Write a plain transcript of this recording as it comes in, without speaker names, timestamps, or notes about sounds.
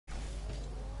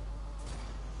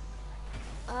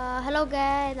Hello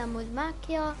guys, I'm with Mac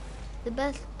here, the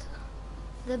best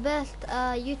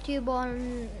YouTuber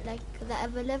on like that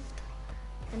ever lived,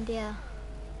 and yeah,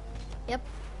 yep,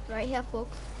 right here,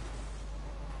 folks.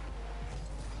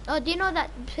 Oh, do you know that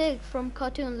pig from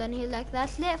cartoons? And he's like,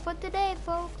 "That's it for today,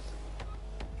 folks."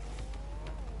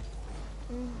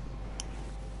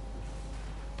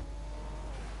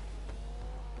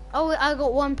 Oh, I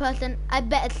got one person. I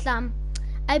bet it's Sam.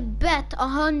 I bet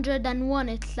 101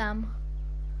 it's Sam.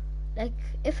 Like,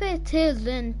 if it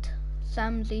isn't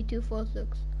Sam Z246,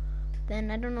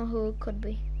 then I don't know who it could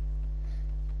be.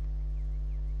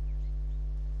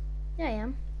 Yeah, I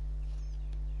am.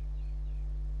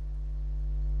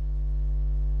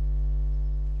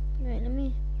 Wait, let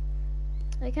me.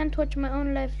 I can't watch my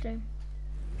own live stream.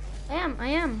 I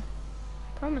am.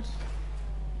 Promise.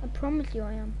 I promise you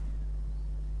I am.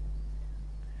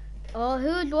 Oh,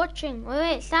 who's watching?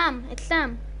 Wait, Sam. It's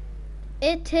Sam.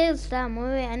 It is Sam.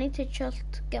 Wait, I need to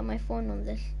just get my phone on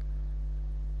this.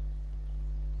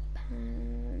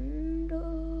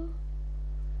 Panda.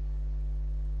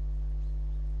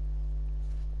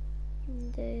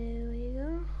 There we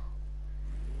go.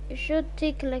 It should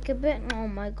take like a bit. Oh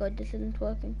my god, this isn't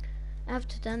working. I have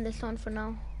to turn this on for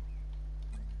now.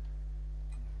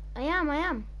 I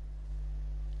am.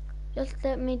 Just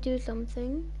let me do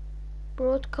something.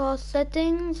 Broadcast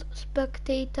settings,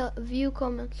 spectator view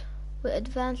comments with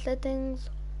advanced settings,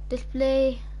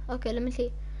 display. Okay, let me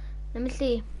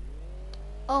see.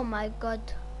 Oh my god.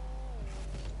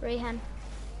 Rayhan.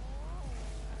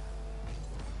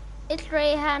 It's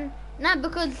Rayhan. Nah,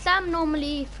 because Sam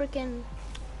normally freaking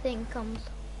thing comes.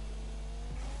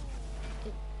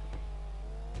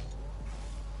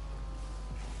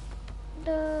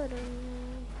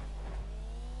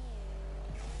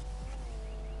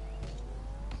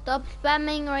 Stop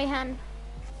spamming, Rayhan.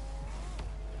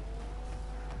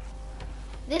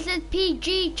 This is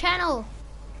PG channel.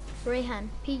 Rayhan,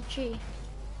 PG.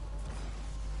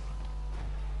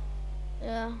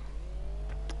 Yeah.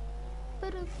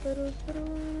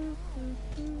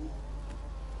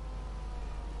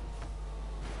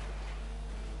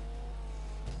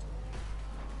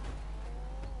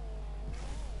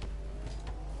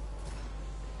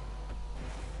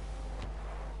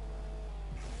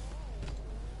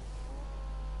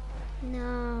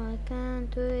 No, I can't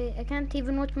do it. I can't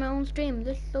even watch my own stream.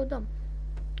 This is so dumb.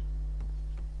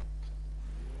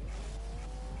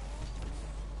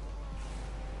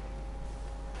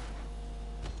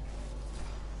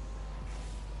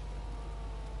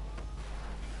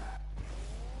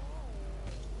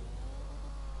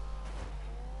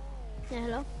 Yeah,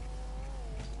 hello?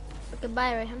 Okay,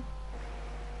 bye, Rayhan.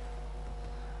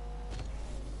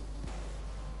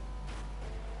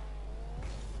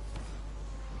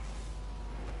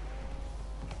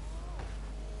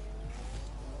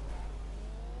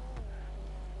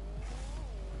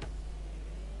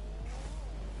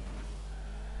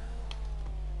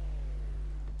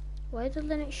 Why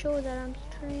doesn't it show that I'm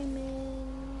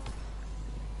streaming?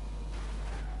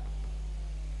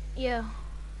 Yeah.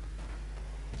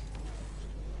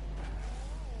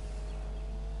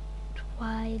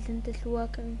 Why isn't this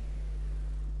working?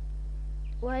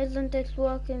 Why isn't this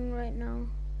working right now?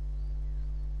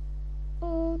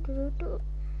 Oh,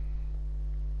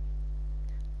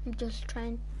 I'm just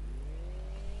trying.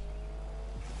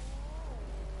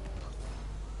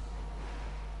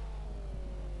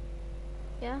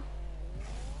 Yeah.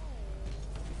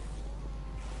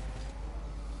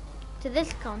 To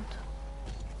this account.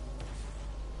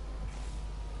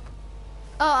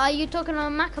 Oh, are you talking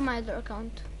on Macamizer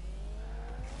account?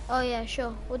 Oh yeah,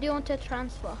 sure. What do you want to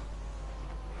transfer?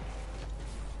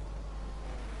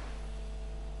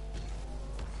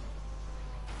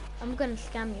 I'm gonna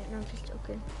scam you. No, I'm just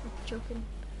joking. I'm joking.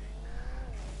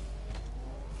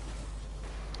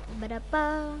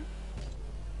 Ba-da-ba.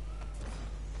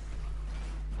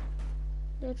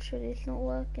 Literally, it's not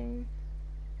working.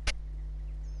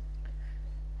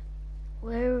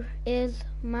 Where is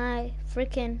my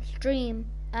freaking stream?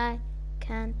 I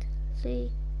can't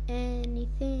see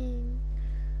anything.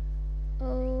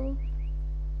 Oh.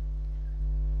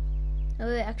 Oh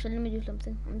wait, actually, let me do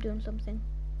something. I'm doing something.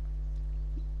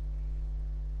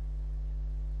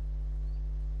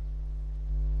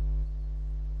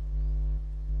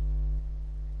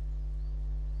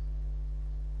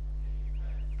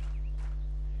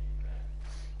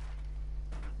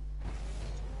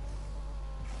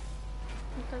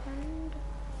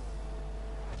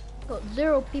 Got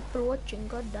 0 people watching,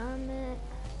 god damn it.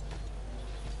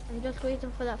 I'm just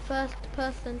waiting for that first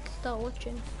person to start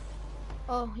watching.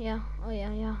 Oh yeah.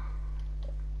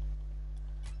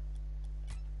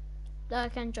 I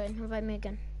can join. Invite me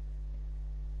again.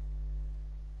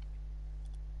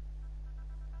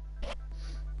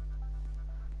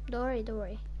 Don't worry, don't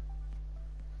worry.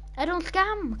 I don't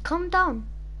scam. Calm down.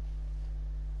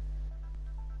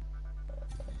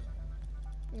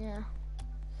 Yeah.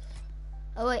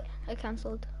 Oh wait, I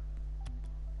cancelled.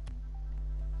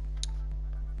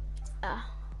 Ah.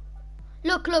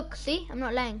 Look, look, see? I'm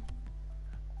not lying.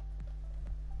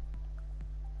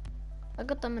 I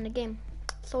got them in the game.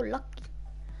 So lucky.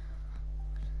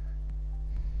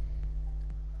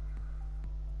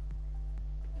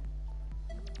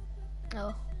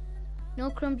 Oh. No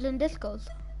crumbling discos.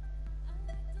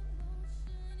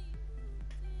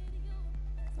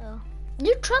 Oh.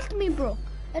 You trust me, bro.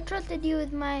 I trusted you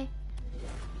with my...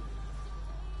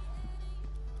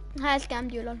 I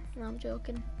scammed you, lol. No, I'm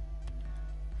joking.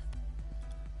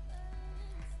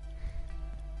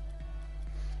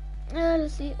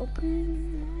 Let's see.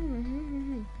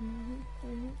 Open.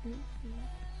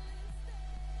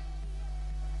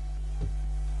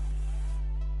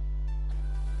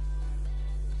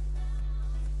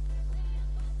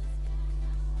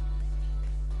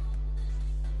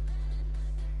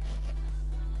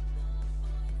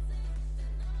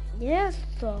 Yes,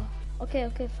 sir. Okay,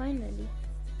 finally.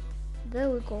 There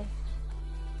we go.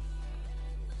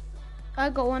 I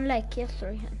got one like, yes,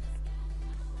 sorry.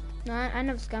 No, I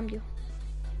never scammed you.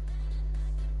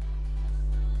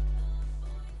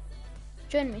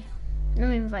 Join me. Let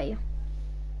me invite you.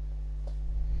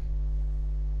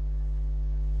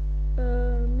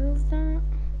 Remove that.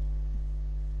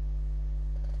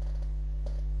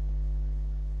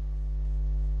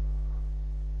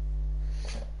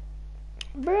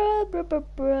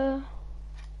 Bruh.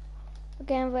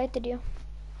 Okay, I invited you.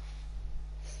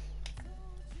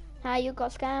 Hi, you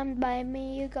got scammed by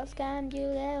me. You got scammed.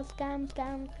 You got scam.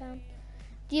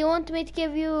 Do you want me to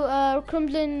give you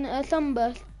crumbling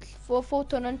thumber for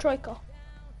Photon and Troika?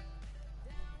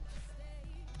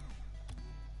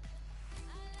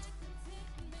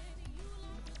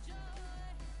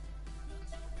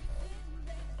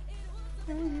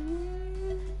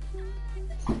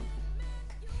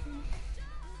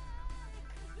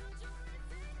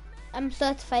 I'm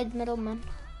certified middleman.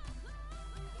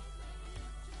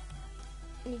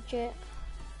 Legit.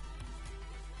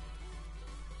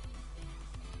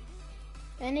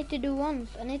 I need to do ones.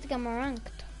 I need to get more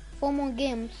ranked. 4 more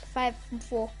games. 5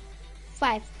 more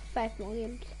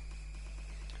games.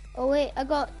 Oh wait, I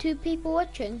got 2 people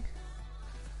watching.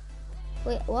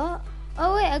 Wait, what?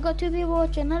 Oh wait, I got 2 people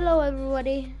watching. Hello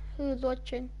everybody who's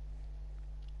watching.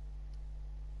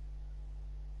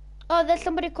 Oh, there's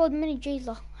somebody called Mini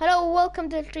Jazer. Hello, welcome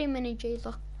to the stream, Mini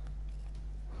Jazer.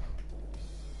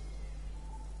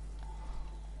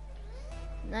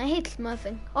 I hate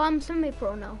smurfing. Oh, I'm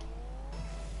semi-pro now.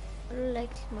 I don't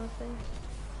like smurfing.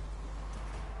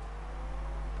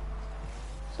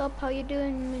 Sup, how you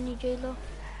doing, Mini Jazer?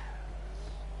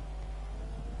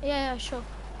 Yeah, sure.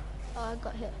 Oh, I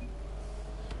got hit.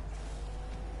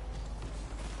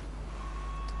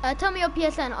 Tell me your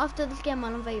PSN after this game.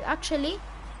 I'll invite you. Actually,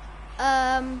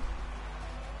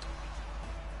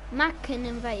 Mac can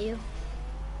invite you.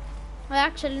 Well,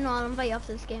 actually, no, I'll invite you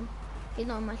after this game. He's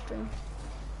not on my stream.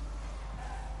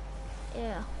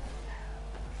 Yeah.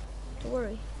 Don't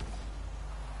worry.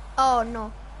 Oh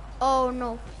no. Oh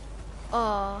no.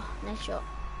 Oh, nice shot.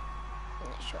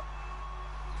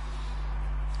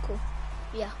 Cool.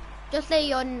 Yeah. Just lay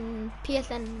your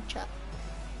PSN chat.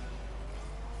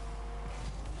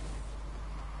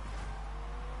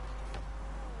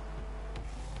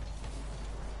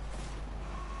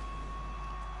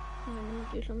 Let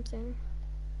me do something.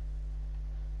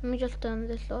 Let me just turn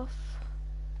this off.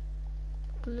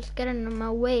 Let's get in my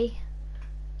way.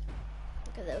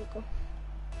 Okay, there we go.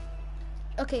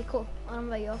 Okay, cool. I'll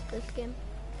invite you off this game.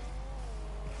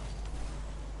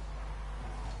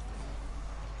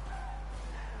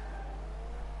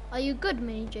 Are you good,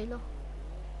 Mini J-Lo?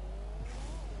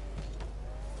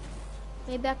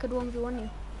 Maybe I could 1v1 you.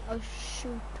 Oh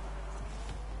shoot.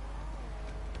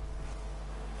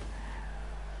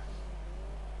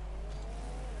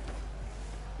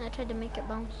 I tried to make it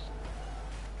bounce.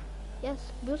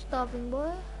 Yes, you're starving,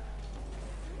 boy.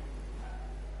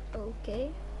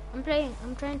 Okay. I'm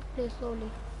trying to play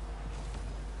slowly.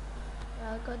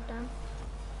 Goddamn.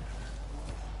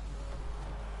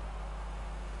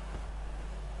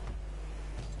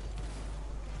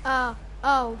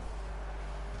 Oh.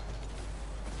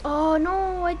 Oh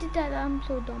no, I did that. I'm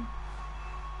so dumb.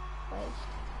 Wait.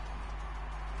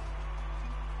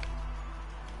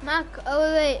 Mac,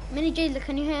 oh wait, Mini Jazer,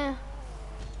 can you hear?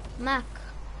 Mac,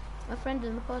 my friend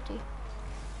in the party.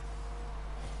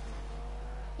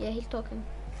 Yeah, he's talking.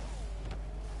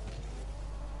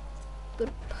 Boop.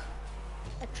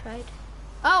 I tried.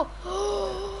 Oh!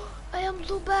 I am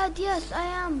so bad. Yes, I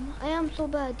am. I am so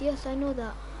bad. Yes, I know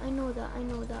that. I know that. I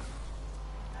know that.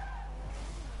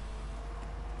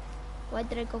 Why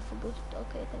did I go for boost?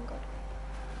 Okay, thank God.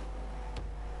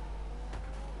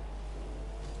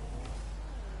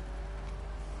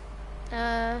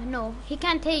 No. He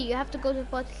can't hear you. You have to go to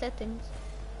party settings.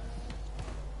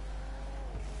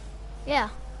 Yeah.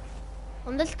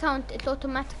 On this count, it's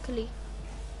automatically.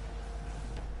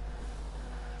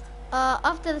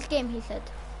 After this game, he said.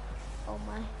 Oh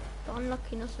my. The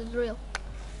unluckiness is real.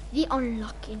 The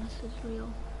unluckiness is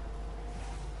real.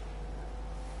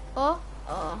 Oh.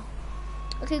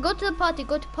 Okay, go to the party.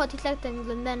 Go to party settings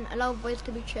and then allow voice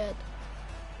to be shared.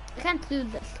 I can't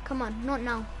lose this. Come on. Not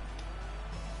now.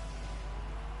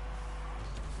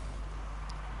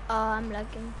 Oh, I'm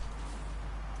lagging.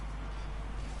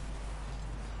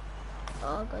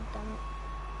 Oh, god damn it.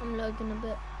 I'm lagging a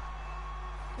bit.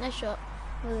 Nice shot.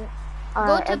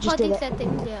 Go to party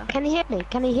settings, yeah. Can you hear me?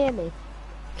 Can you hear me?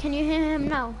 Can you hear him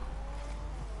now?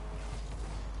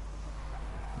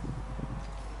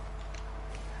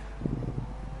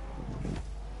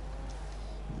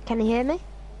 Can you hear me?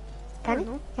 Can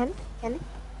you? Can you? Can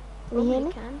you hear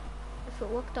me? Can. If it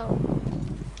worked out.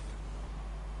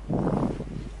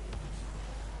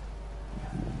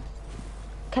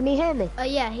 Can you hear me?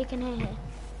 Yeah, he can hear you.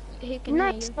 He can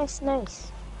hear you.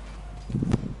 Nice.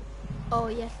 Oh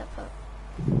yes,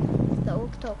 that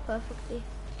worked out perfectly.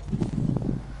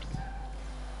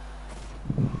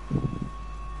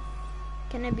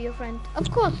 Can I be your friend?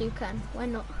 Of course you can. Why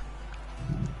not?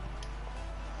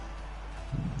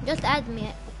 Just add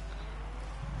me.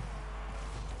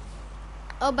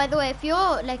 Oh, by the way, if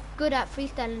you're like good at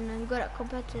freestyling and good at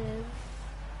competitive,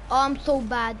 oh, I'm so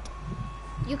bad.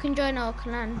 You can join our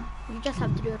clan. You just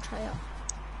have to do a tryout.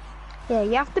 Yeah,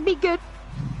 you have to be good,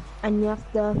 and you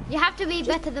have to be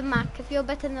better than Mac. If you're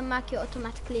better than Mac, you're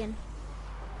automatically in.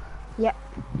 Yeah.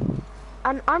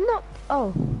 And I'm not.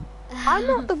 Oh, I'm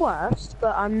not the worst,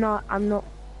 but I'm not.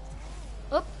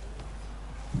 Oh,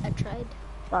 I tried.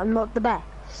 But I'm not the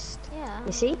best. Yeah.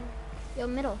 You see? You're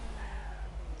middle.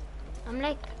 I'm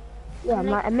like. Yeah, I'm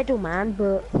like a middleman,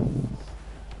 but.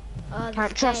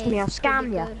 Can't trust me, I'll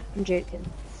scam you. I'm joking.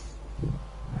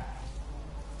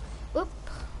 Oop.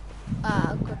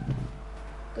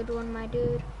 Good one, my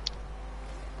dude.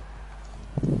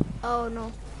 Oh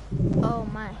no. Oh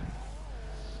my.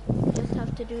 Just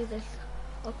have to do this.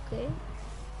 Okay.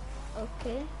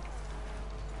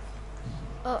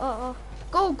 Oh.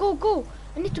 Go.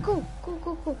 I need to go.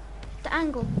 Go. The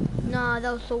angle. Nah,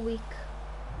 that was so weak.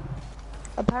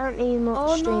 Apparently you're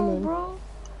not streaming. No, bro.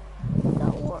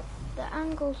 That worked. The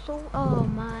angle so. Oh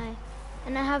my.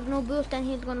 And I have no boost and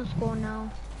he's gonna score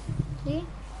now. See?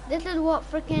 This is what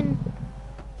freaking.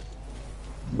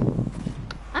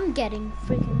 I'm getting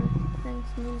freaking.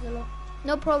 Thanks, means a lot.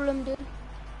 No problem, dude.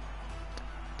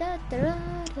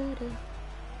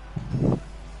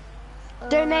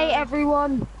 Donate,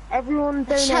 everyone. Everyone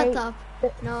donate. Shut up.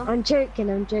 No. I'm joking.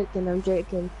 You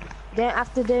don't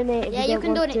have to donate if you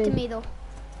can donate to me though.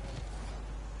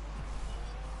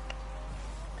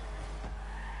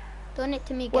 Donate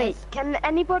to me, guys. Wait, can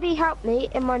anybody help me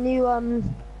in my new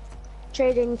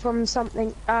trading from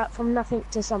nothing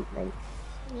to something?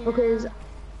 Yeah. Because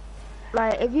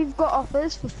like if you've got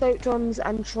offers for photons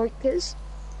and troikers,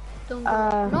 don't give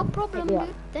up. No problem, yeah.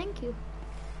 Dude. Thank you.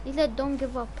 He said don't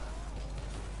give up.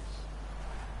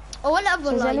 Oh, what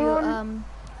level are you,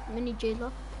 Mini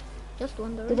Jailer? Just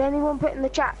wondering. Did anyone put in the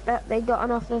chat that they got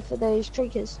an offer for those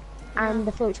troikers and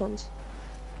the photons?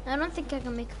 I don't think I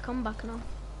can make a comeback now.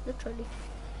 Literally.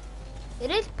 It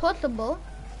is possible,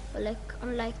 but like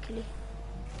unlikely.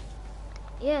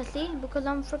 Yeah, see? Because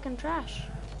I'm freaking trash.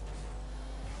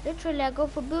 Literally, I go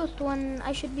for boost when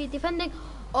I should be defending.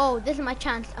 Oh, this is my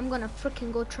chance. I'm gonna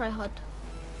freaking go try hard.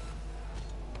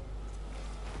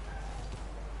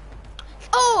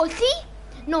 Oh, see?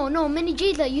 No, Mini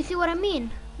Jailer, you see what I mean?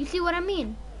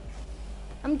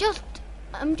 I'm just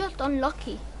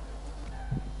unlucky.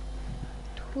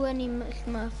 20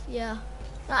 Smurf, yeah.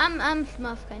 I'm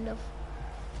Smurf kind of.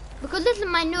 Because this is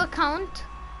my new account.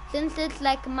 Since it's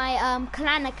like my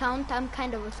clan account, I'm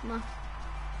kind of a Smurf.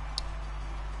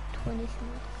 20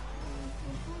 Smurf.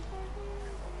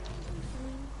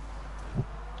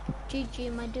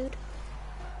 GG, my dude.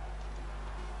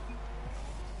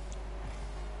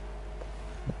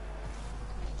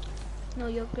 No,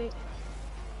 you're great.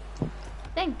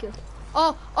 Thank you.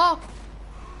 Oh.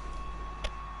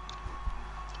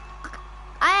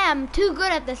 I am too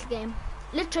good at this game.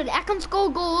 Literally, I can score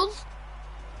goals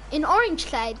in orange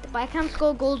side, but I can't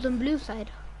go gold and blue side.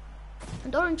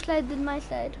 And orange side is my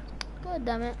side. God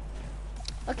damn it.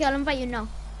 Okay, I'll invite you now.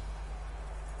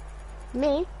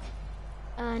 Me?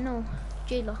 No,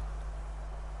 Jayla.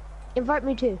 Invite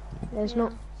me too. There's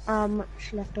not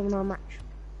much left on our match.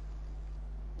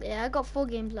 Yeah, I got 4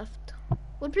 games left.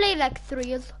 We'll play like 3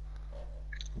 years.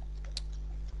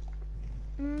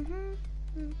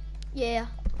 Yeah,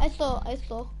 I saw. Let's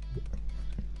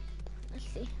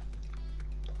see.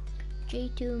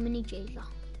 J2 mini Jayla.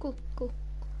 Cool.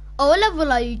 Oh, what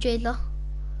level are you, Jayla?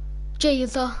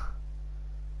 Jayla.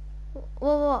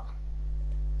 What?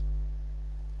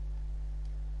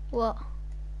 What?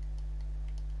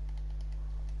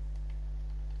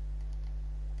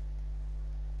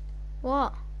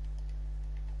 What?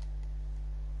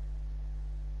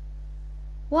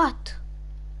 What?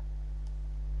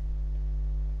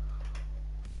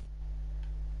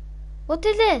 What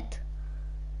is it?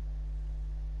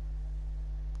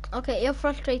 Okay, you're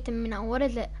frustrating me now. What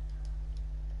is it?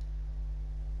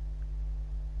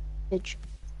 Bitch.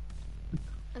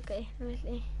 Okay, let me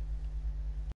see.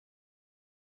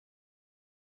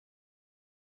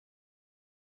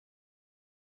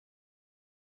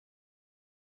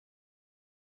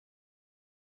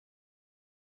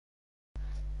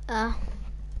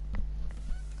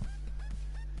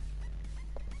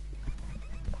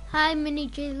 Hi, Mini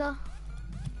Jayla.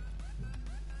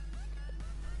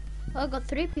 I got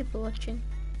 3 people watching.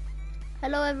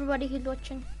 Hello, everybody who's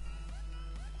watching.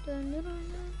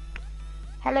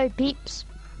 Hello, peeps.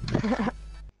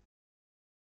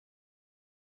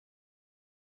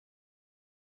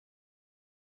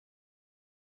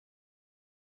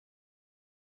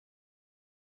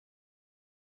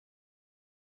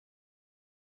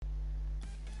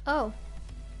 Oh.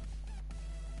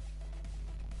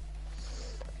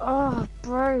 Oh,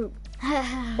 bro.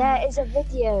 There is a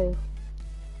video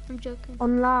I'm joking.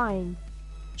 online.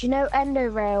 Do you know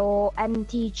EndoRail or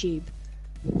NTTube?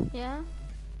 Yeah?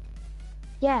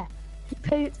 Yeah.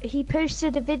 He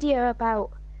posted a video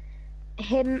about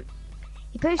him.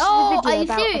 He posted a video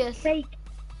about serious? a fake.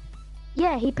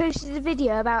 Yeah, he posted a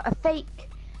video about a fake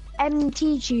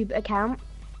MTTube account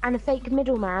and a fake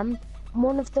middleman.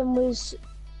 One of them was,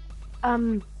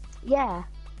 yeah.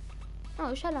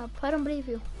 Oh, shut up. I don't believe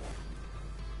you.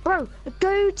 Bro,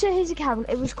 go to his account.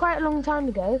 It was quite a long time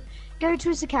ago. Go to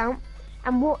his account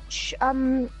and watch,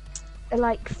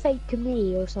 like fake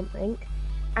me or something.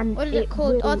 And What is it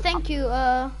called? will- Oh, thank you,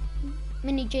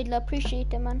 Mini Jayla.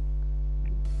 Appreciate it, man.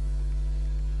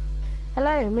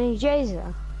 Hello, Mini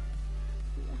Jazer.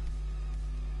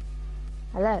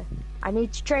 Hello, I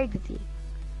need to trade with you.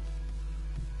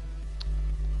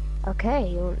 Okay,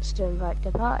 he wants to invite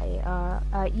the party.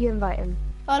 You invite him.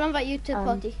 I'll invite you to the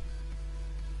party.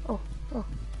 Oh,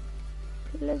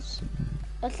 let's.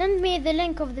 Send me the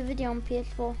link of the video on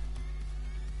PS4.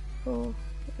 Oh,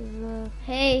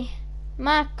 Hey,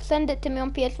 Mac, send it to me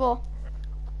on PS4.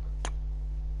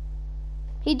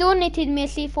 He donated me a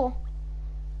C4.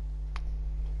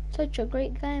 Such a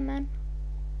great guy, man.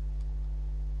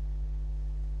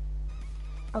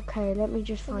 okay, let me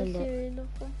just find it.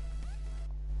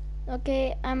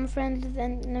 Okay, I'm friends with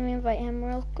him. Let me invite him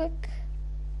real quick.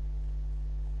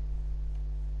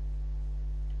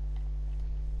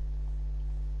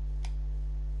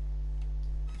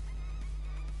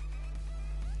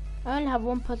 I only have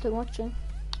 1 person watching.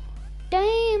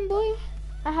 Damn, boy.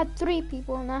 I had 3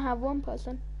 people and I have 1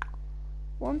 person.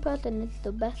 1 person is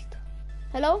the best.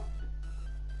 Hello?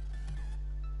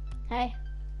 Hi.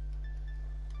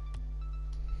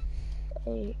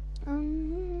 Hey.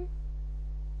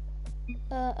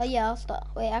 Yeah, I'll start.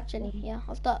 Wait, actually, yeah,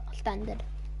 I'll start standard.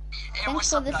 Thanks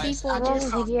for the C4.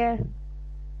 Wrong video.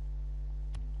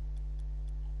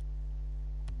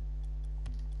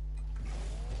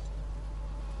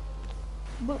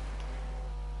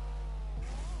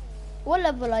 What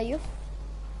level are you?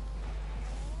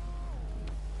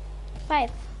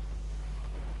 5.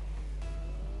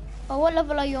 Oh, what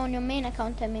level are you on your main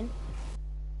account, I mean?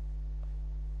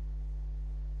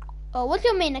 Oh, what's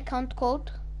your main account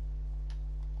called?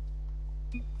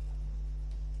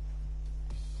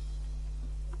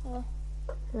 Oh.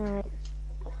 Alright.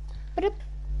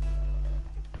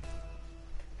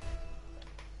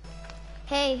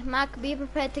 Hey, Mac, be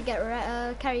prepared to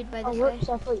get carried by this Oh, guy. whoops,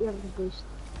 I thought you had the boost.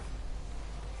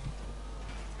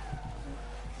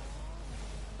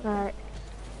 Alright.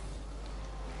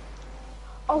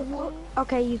 Oh, what?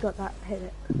 Okay, you got that. Hit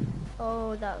it.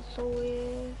 Oh, that's so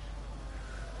weird.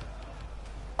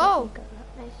 Oh,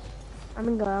 nice. I'm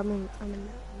in go.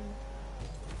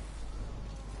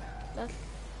 That's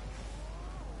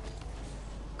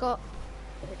got.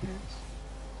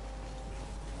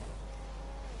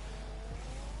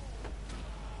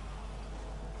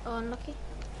 Oh, unlucky.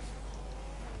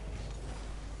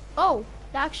 Oh,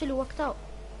 that actually worked out.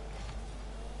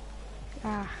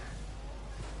 Ah.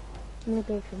 I'm gonna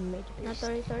go for major No, boost.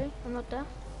 sorry, I'm not there.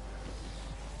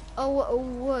 Oh,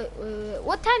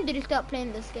 what time did you start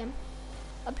playing this game?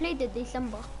 I played it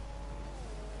December.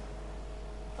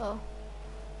 Oh.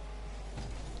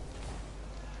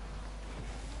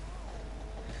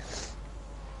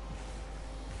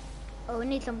 Oh, we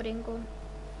need somebody in goal.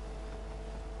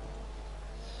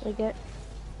 We good?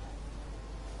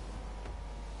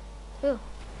 Who?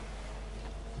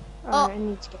 Oh, I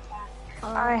need to get back.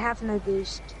 I have no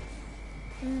boost.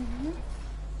 Mm-hmm.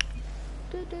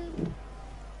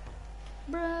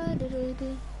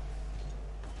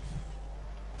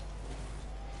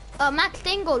 Max,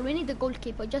 stay in goal. We need the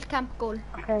goalkeeper. Just camp goal.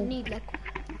 Okay. We need like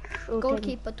Okay.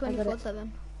 goalkeeper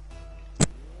 24/7.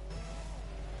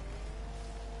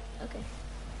 Okay.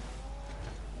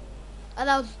 Oh,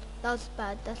 that was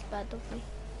bad. That's bad of me.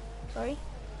 Sorry.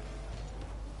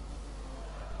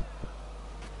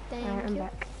 Thank Alright, I'm you.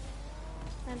 back.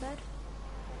 My bad.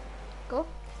 Go.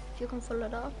 If you can follow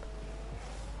it up.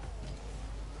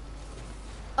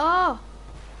 Oh!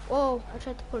 Whoa, I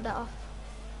tried to pull that off.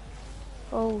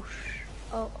 Oh,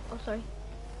 Oh, sorry.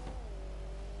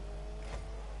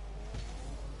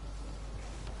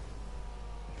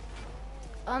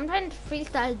 I'm trying to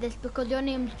freestyle this because your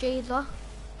name's Jaza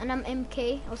and I'm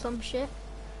MK or some shit.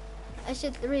 I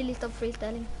should really stop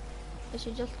freestyling. I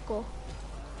should just go.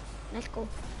 Let's go.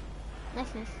 Nice.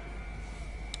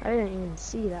 I didn't even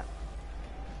see that.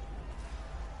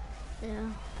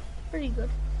 Yeah, pretty good.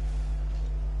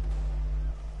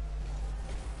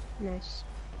 Nice.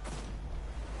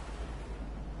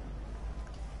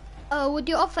 Would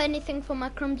you offer anything for my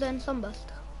Crimson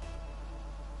Sunburst?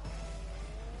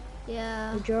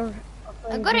 Yeah. Would you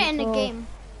I got it in the game.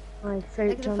 My Like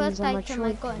the photons first and my item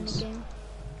I got in the trophies. game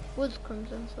was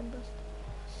Crimson Sunburst.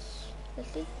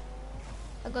 Let's see.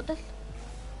 I got this.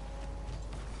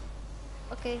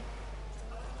 Okay.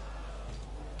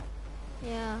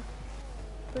 Yeah.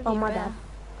 Pretty Oh, my rare. bad.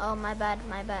 Oh, my bad,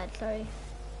 sorry.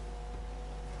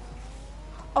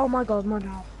 Oh my god, my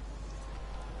god.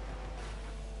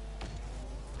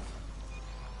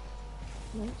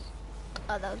 Nice.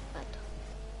 Oh, that was bad.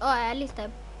 Oh, at least I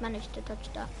managed to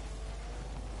touch that.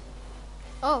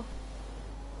 Oh.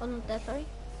 Wasn't there, sorry.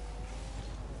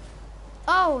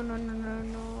 Oh,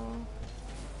 no.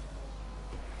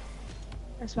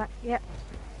 That's right, yep.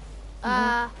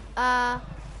 Oh,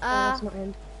 that's not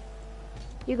in.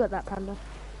 You got that, Panda.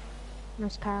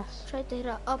 Nice pass. tried to hit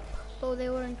it up so they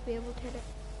wouldn't be able to hit it.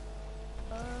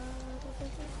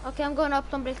 Okay, I'm going up.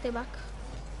 Somebody stay back.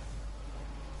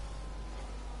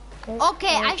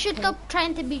 Okay, I should stop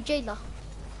trying to be Jayla.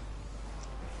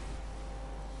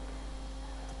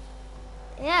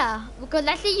 Yeah, because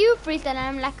I see you freestyle and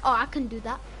I'm like, oh, I can do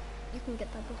that. You can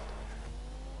get that boost.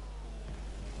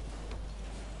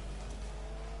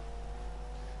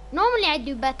 Normally I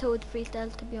do better with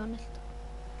freestyle, to be honest.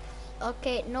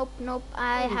 Okay, nope.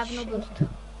 I Holy have no shit. boost.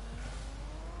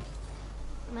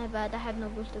 My bad, I have no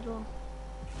boost as well.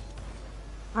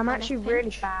 I'm Minus actually really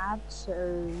pinch. bad,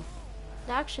 so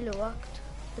That actually worked.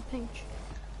 The pinch.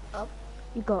 Up.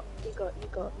 you got.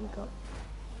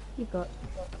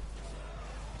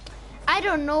 I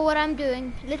don't know what I'm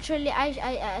doing. Literally,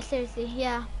 I seriously,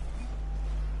 yeah.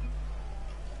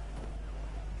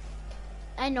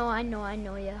 I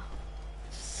know, yeah.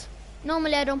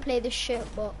 Normally I don't play this shit,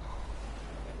 but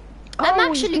I'm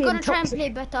Oh, he's actually being gonna try and toxic. play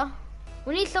better.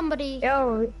 We need somebody.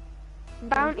 Yo,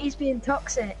 Bounty's being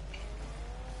toxic.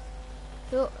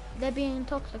 Yo, they're being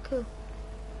toxic. Who?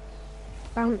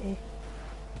 Bounty.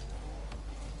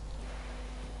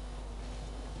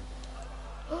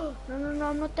 No,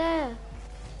 I'm not there.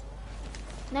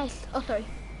 Nice. Oh, sorry.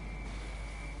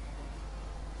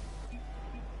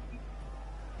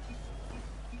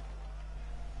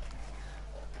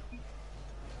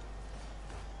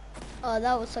 Oh,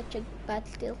 that was such a bad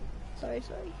steal. Sorry.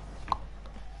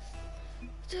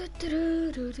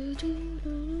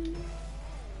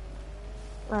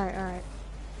 Alright.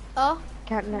 Oh,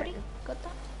 Can't let somebody got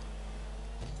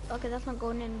that? Okay, that's not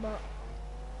going in, but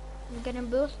I'm getting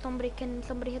boost. Somebody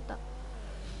hit that.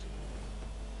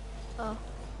 Oh,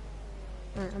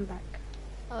 Alright, I'm back.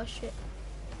 oh shit.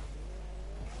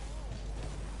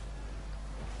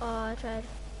 Oh, I tried.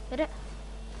 Hit it.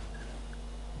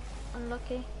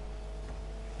 Unlucky.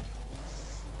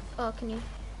 Oh, can you?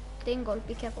 Stay in goal.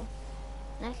 Be careful.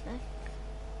 Nice.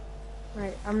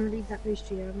 Right, I'm gonna leave that boost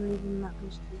to you. I'm leaving that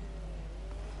boost to you.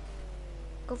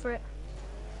 Go for it.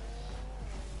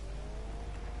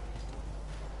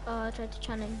 Oh, I tried to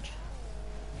challenge.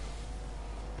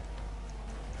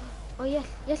 Oh yes,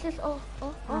 yes, yes. Oh,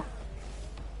 oh, oh.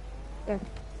 Go.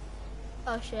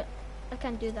 Oh shit, I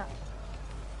can't do that.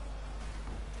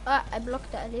 Ah, I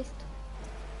blocked it at least.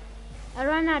 I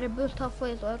ran out of boost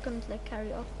halfway, so I couldn't like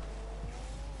carry off.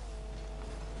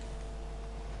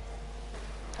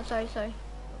 Oh, sorry,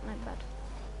 my bad.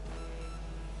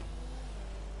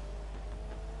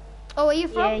 Oh, where are you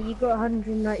from? Yeah, you got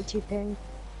 192 ping.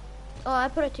 Oh, I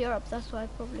put it to Europe, that's why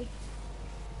probably.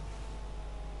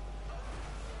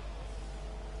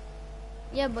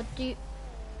 Yeah, but do you...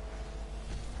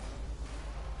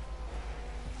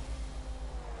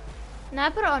 No, I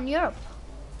put it on Europe.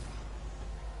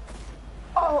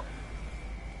 Oh!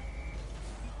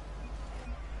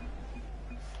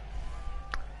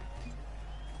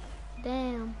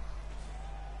 Damn.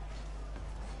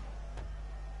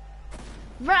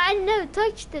 Bro, I never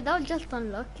touched it, I was just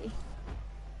unlucky.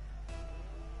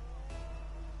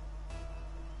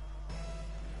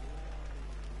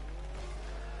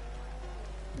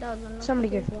 That was unlucky. Somebody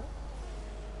go for that.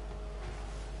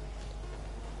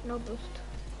 No boost.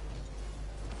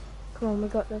 Come on, we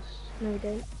got this. No, we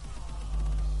don't.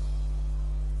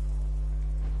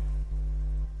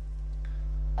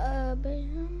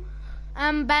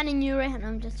 I'm banning you, Rehan.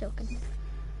 I'm just joking.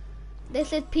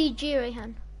 This is PG,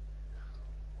 Rehan.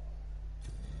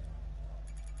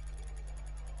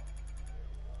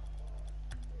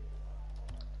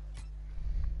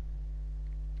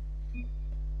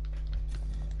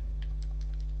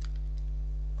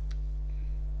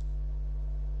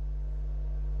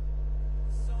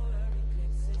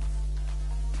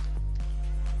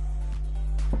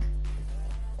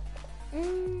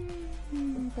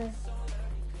 Okay.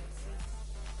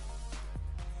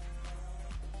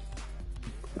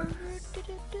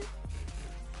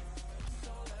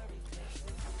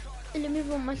 Let me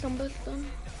put my sunburst on.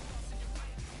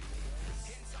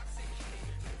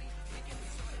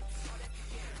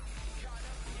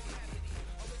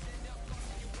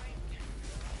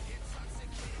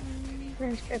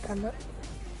 Let's go, Panda.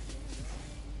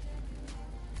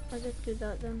 I'll just do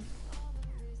that then.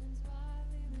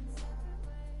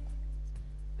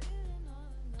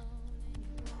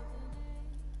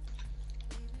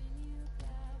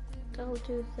 I'll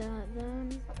do that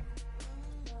then.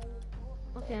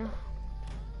 Okay.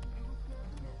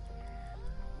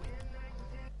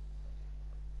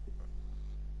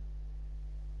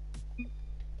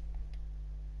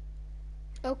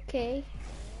 Okay.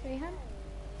 Rehan?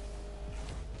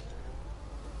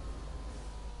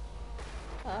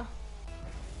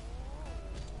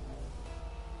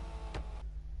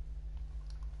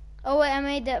 Oh wait, I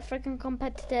made that freaking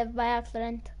competitive by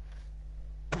accident.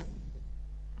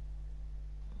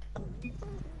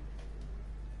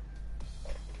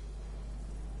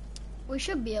 We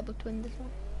should be able to win this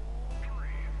one.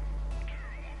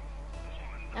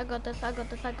 I got this, I got.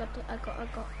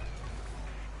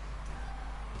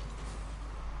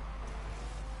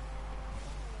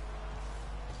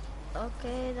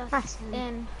 Okay, that's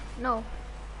in. No.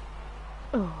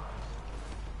 Oh.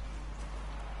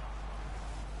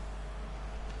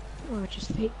 Oh,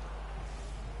 just fake.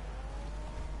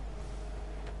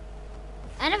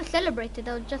 I never celebrated,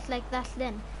 I was just like, that's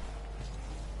then.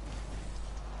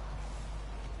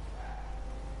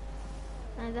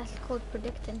 And that's called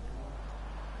predicting.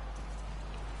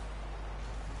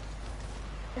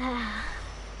 Wow.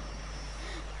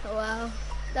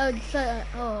 That was so,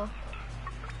 oh.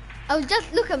 I was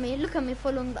just, look at me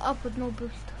following the up with no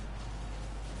boost.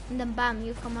 And then bam,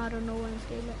 you come out of nowhere and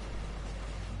steal it.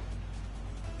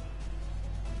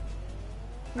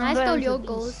 No, I stole your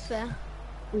goals, fair.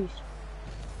 Boost.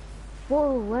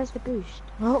 Whoa, where's the boost?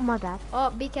 Oh, my bad.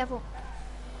 Oh, be careful.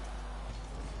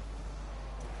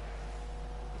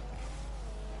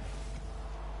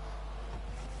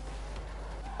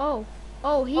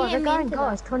 Oh, he hit the me guy in into goal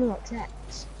that. is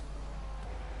 20xx.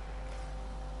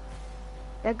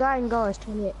 The guy in goal is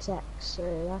 20xx,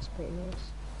 so that's pretty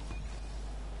nice.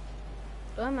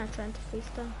 Why am I trying to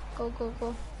freestyle? Go.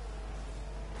 Oh,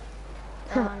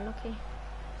 unlucky.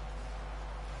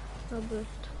 No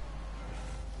boost.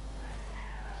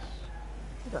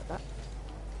 You got that.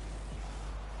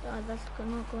 Oh, that's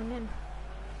not going in.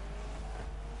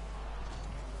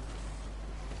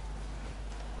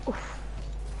 Oof.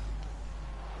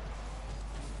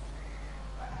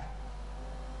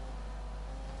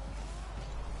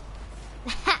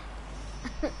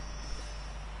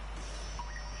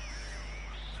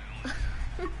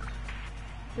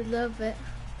 I love it.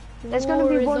 There's going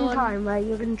to be one time where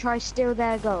you're going to try steal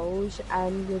their goals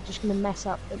and you're just going to mess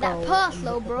up the goal. That pass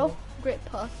though, bro. Great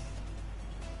pass.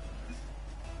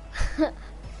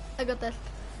 I got this.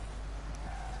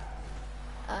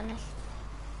 Oh, nice.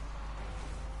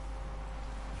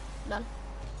 Lol.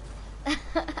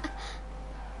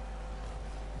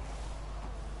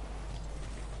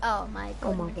 Oh my god.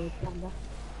 Oh my god, Panda.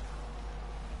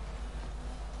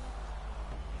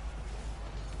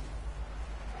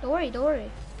 Don't worry, don't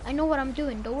worry. I know what I'm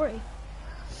doing, don't worry.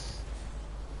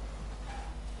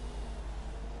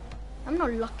 I'm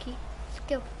not lucky.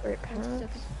 Skill. Right, 20 Panda.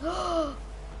 seconds. Oh,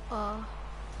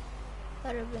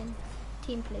 that would have been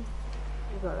team play.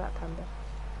 You got that, Panda.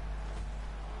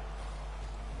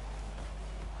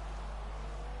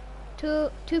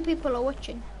 Two people are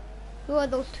watching. Who are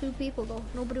those two people though?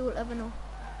 Nobody will ever know.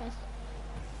 Yes.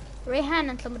 Rayhan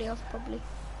and somebody else probably.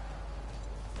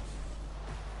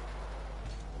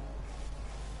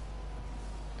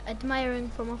 Admiring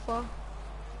from afar.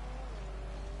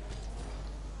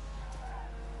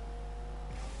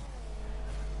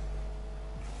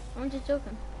 I'm just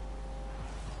joking.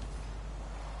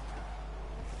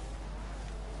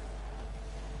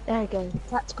 There you go.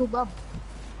 Tactical bomb.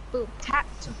 Boom.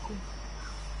 Tactical.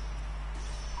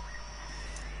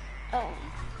 Oh.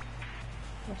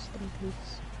 Rest in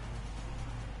peace.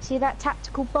 See that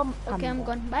tactical bomb? Okay, I'm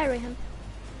gone. Bye, Rayhan.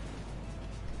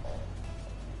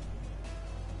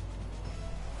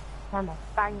 Panda.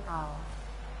 Bang. Oh.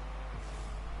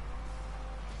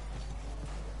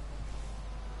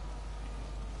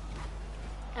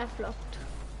 I flopped.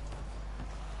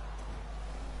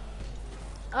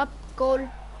 Up, goal.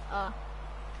 Ah.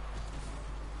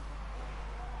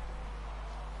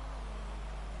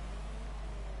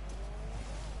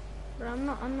 But I'm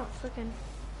not fucking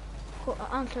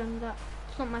answering that.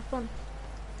 It's not my phone.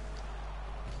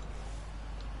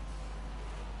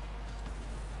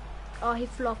 Oh, he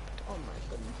flopped. Oh my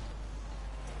goodness.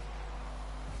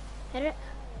 Hit it.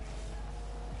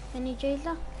 Mini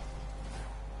Jailer.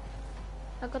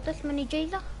 I got this mini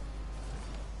Jailer.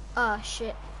 Ah,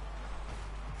 shit.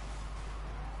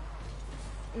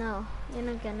 No, you're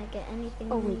not gonna get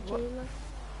anything. Oh, mini wait, what? Jailer.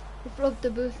 He flopped the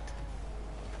boost.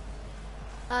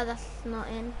 Ah, that's not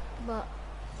in, but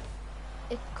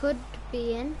it could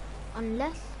be in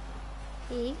unless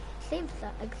he saves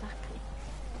that exactly.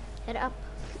 Hit it up.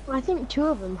 I think two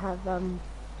of them have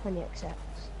 20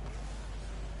 accepts.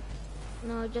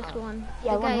 No, just one.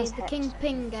 Yeah, the one guy, has the text.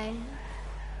 Kingpin guy.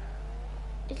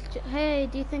 Hey,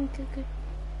 do you think you could?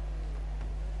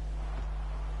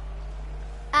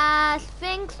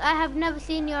 Sphinx, I have never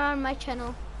seen you on my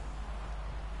channel.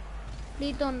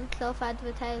 Please don't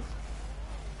self-advertise.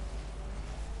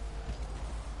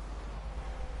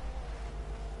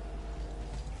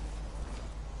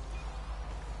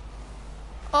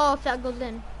 Oh, if that goes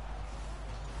in.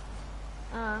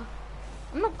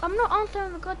 I'm not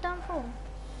answering the goddamn phone.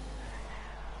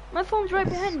 My phone's right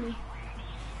behind me.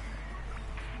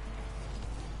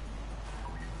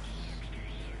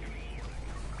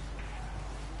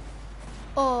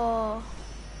 Oh.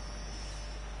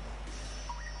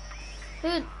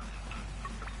 Dude.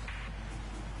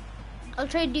 I'll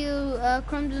trade you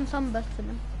Crimson Sunburst for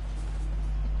them.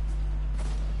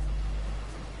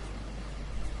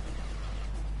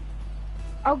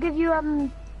 I'll give you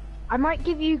I might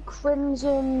give you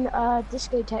Crimson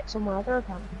Discotheques on my other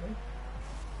account.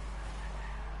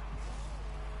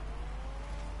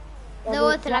 They're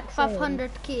worth like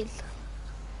 500 keys.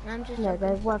 I'm just No, joking.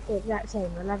 they're worth the exact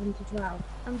same, 11 to 12.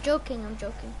 I'm joking, I'm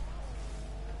joking.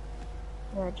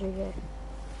 Yeah, GG.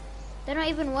 They're not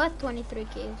even worth 23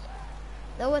 keys.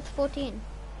 They're worth 14.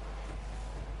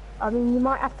 I mean, you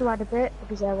might have to add a bit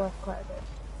because they're worth quite a bit.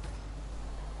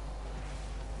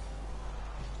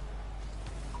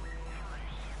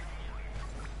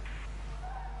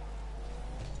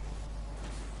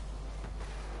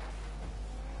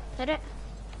 Hit it.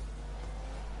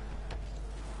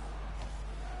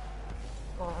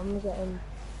 Oh, I'm getting...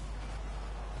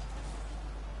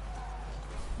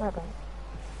 My bad.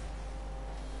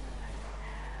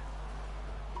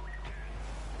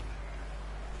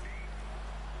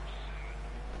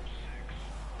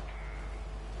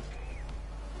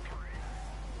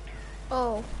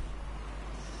 Oh.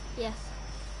 Yes.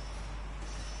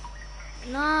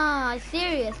 Nah,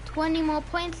 serious. 20 more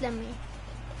points than me.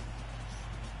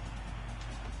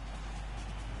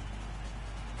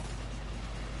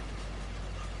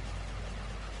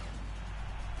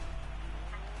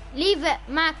 Leave it,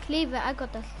 Mac, leave it. I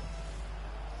got this.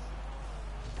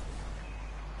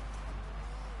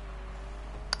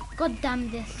 God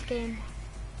damn this game.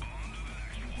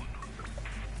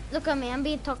 Look at me, I'm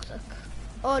being toxic.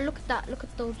 Oh, look at that. Look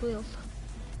at those wheels.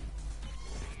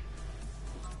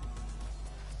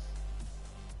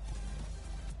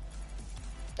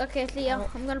 Okay, so yeah,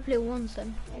 I'm gonna play once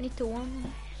then. I need to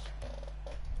one.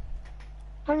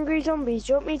 Hungry Zombies,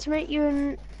 do you want me to make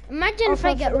you Imagine if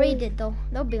I get raided though.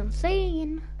 That would be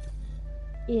insane.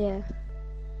 Yeah.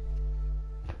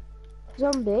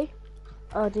 Zombie?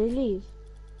 Oh, did he leave?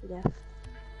 He left.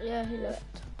 Yeah, he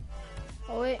left.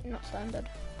 Oh wait, not standard.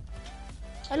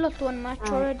 I lost one match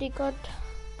already, God.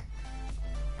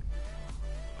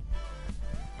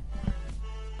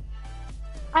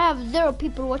 I have 0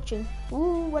 people watching.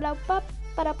 Ooh, what up, up,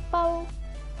 ba da bow.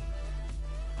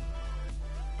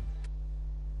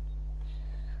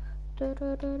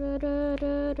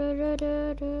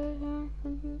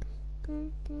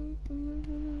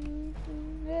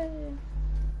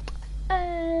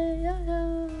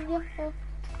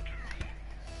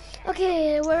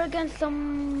 Okay, we're against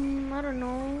some, I don't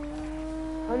know.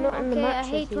 I'm not in the Okay, match I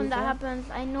hate with when you, that Jack. happens.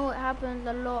 I know it happens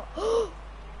a lot.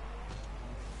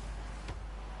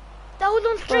 That was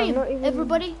on stream, not even-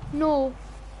 everybody. No.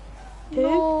 Who?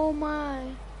 No,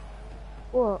 my.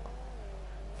 What?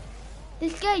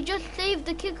 This guy just saved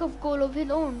the kickoff goal of his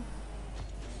own.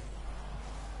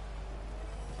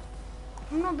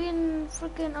 I'm not being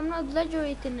freaking, I'm not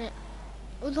exaggerating it.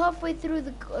 It was halfway through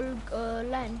the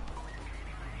line.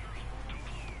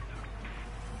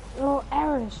 Oh,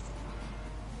 errors.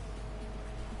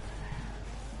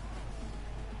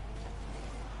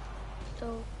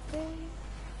 So, okay.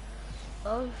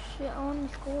 Oh shit, I want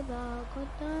to score that. God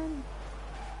damn.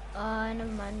 I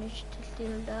never managed to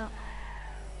steal that.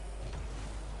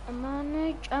 I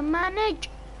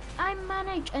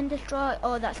manage and destroy.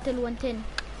 Oh, that still went in.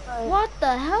 Right. What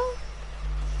the hell?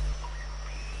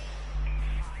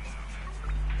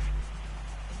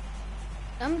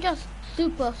 I'm just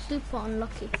super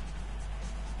unlucky.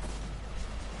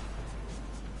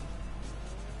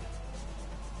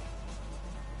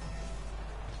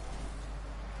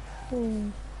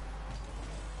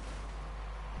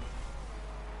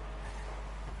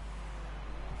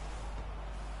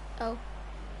 Oh,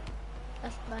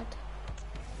 that's bad.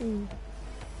 No.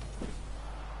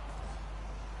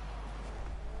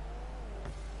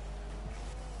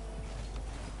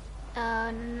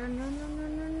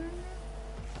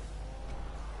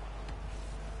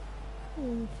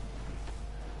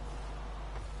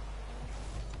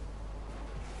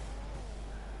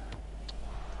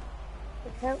 I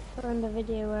can't find the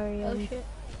video where he Oh shit.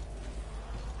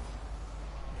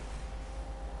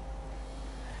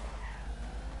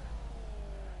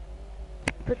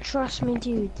 But trust me,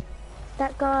 dude,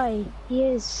 that guy, he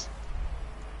was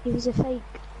a fake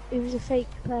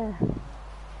player.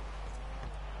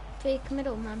 Fake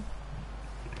middleman.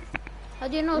 How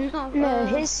do you know it's not? No,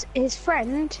 his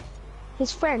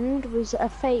friend was a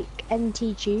fake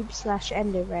NT tube /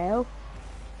 ender rail,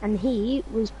 and he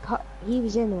was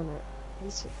in on it,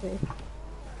 basically.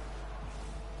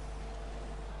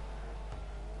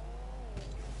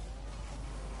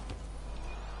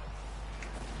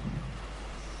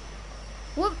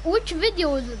 Which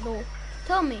video is it though?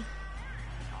 Tell me.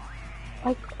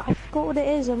 I forgot what it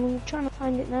is. I'm trying to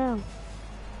find it now.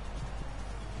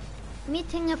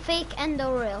 Meeting a fake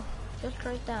ender rail. Just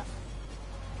like that.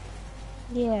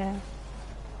 Yeah.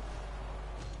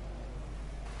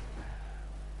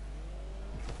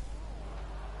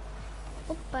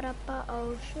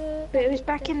 Oh shit. But it was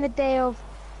back in the day of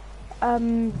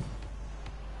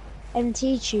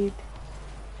MT tube.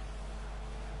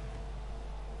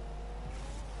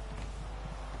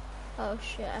 Oh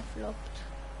shit, I flopped.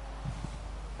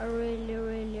 I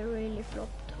really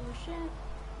flopped. Oh shit.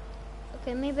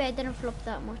 Okay, maybe I didn't flop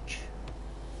that much.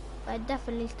 But I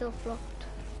definitely still flopped.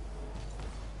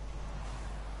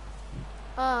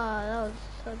 Ah, that was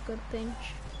a good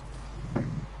pinch.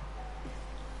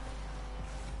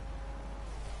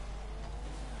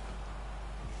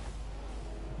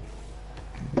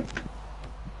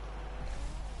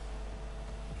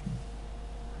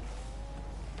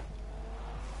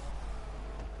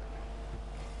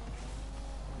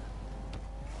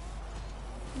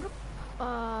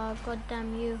 God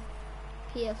damn you,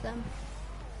 PSM.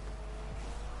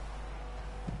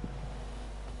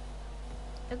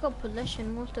 I got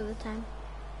possession most of the time,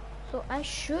 so I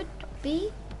should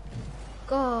be.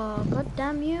 God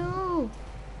damn you!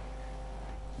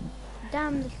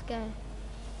 Damn this guy.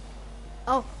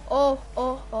 Oh!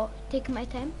 Take my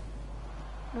time.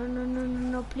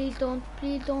 No! Please don't!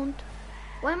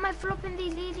 Why am I flopping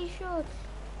these easy shots?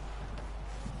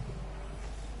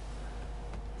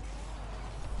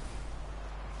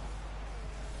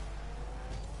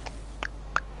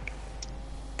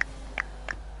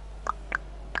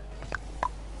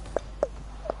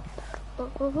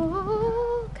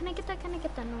 Oh, can I get that?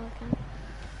 No, I can't.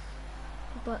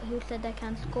 But who said I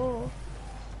can't score?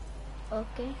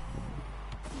 Okay.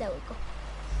 There we go.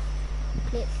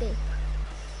 Play it safe.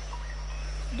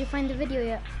 Did you find the video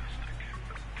yet?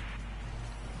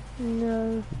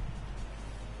 No.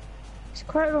 It's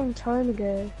quite a long time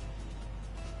ago.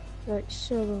 Like,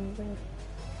 so long ago.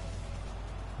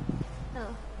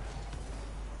 Oh.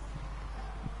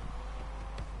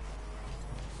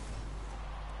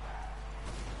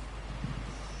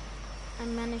 I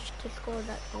managed to score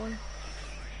that goal.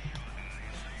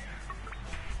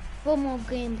 4 more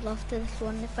games after this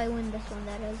one, if I win this one,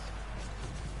 that is.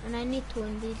 And I need to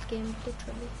win these games,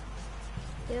 literally.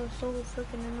 They are so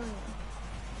freaking annoying.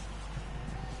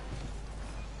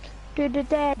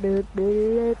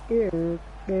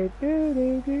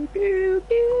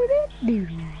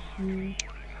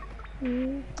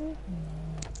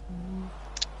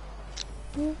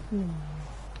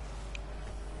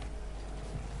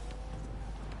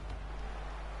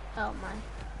 Oh man,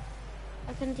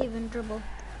 I can't even dribble.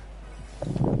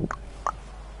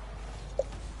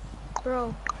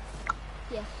 Bro,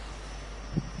 yes,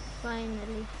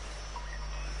 finally.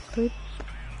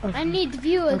 I need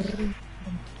viewers.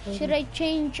 Should I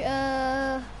change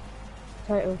title?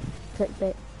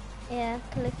 Clickbait. Yeah,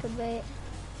 clickbait.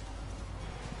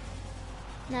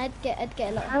 No, I'd get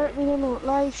a lot. Apparently you're not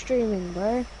live streaming,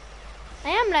 bro. I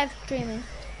am live streaming.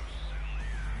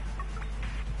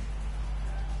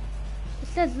 It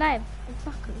says live,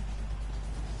 exactly.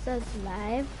 It says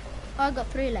live. Oh, I got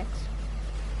 3 likes.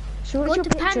 So Go what's to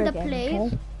your picture Panda again, Plays.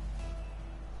 okay?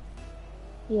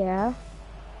 Yeah.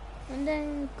 And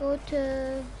then go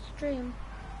to stream.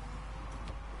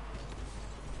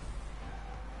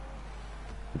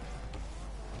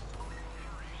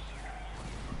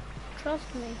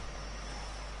 Trust me.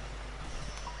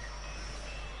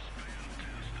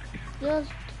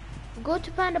 Just go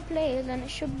to Panda Plays and it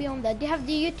should be on there. Do you have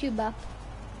the YouTube app?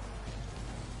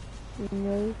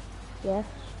 No. Yes.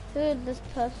 Who is this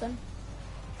person?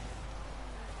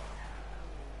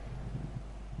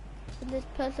 Is this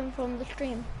person from the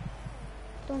stream?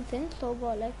 Don't think so,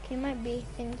 but like he might be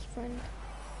Thing's friend.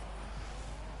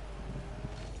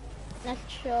 Nice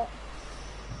shot.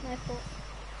 My fault.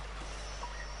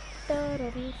 Oh,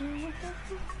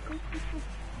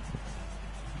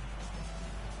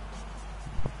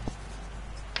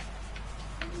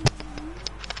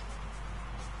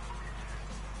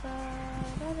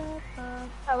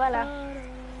 hello.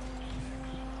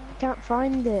 Can't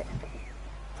find it.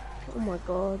 Oh my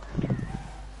god.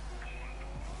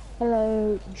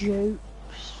 Hello,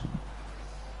 Jokes.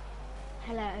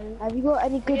 Hello. Have you got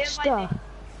any good Yeah, stuff?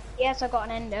 Yes, I got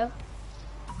an endo.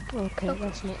 Okay,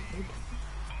 that's not good.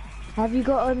 Have you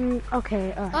got an...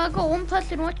 Okay, Oh, I got 1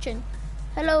 person watching.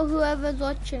 Hello, whoever's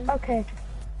watching. Okay,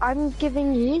 I'm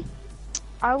giving you...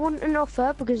 I want an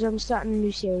offer because I'm starting a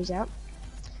new series out.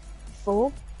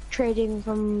 For trading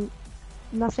from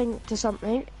nothing to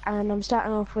something, and I'm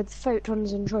starting off with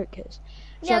photons and troikers.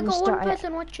 Yeah, I I'm got 1 starting-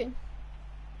 person watching.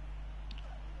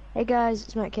 Hey guys,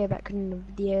 it's Matt here back in the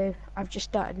video. I've just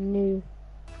started a new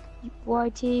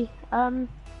YT. I'm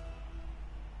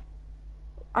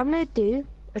gonna do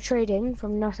a trading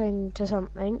from nothing to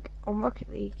something on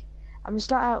Rocket League. I'm gonna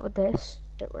start out with this.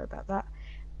 Don't worry about that.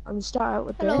 I'm gonna start out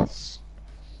with Hello. this.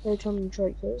 Photon and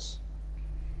troikers.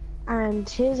 And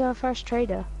here's our first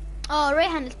trader. Oh,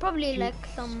 Rayhan, it's probably like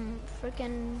some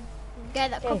freaking guy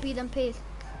that Okay. copied and pasted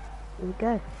Here we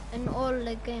go. in all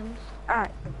the games.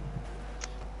 Alright.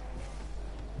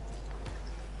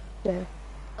 So,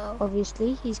 Oh.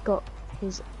 obviously, he's got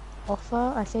his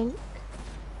offer, I think.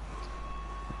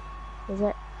 Is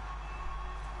it?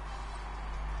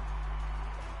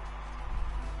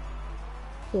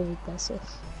 Yeah, he does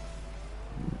this.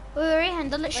 Wait, Rayhan,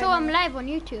 does it show I'm live on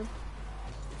YouTube?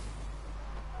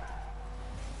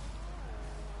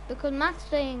 Because Matt's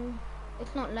saying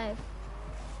it's not live.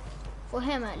 For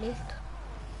him, at least.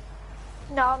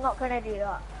 No, I'm not gonna do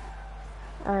that.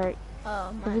 Alright.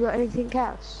 Oh, Have you man. got anything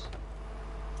else?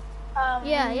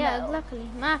 Yeah, no. exactly.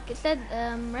 Mark, it said,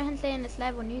 Rayhan saying it's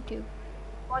live on YouTube.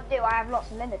 What do I have?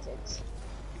 Lots of limiteds.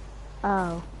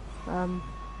 Oh.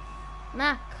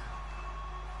 Mac.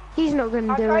 He's not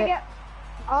gonna I'll do try it. get.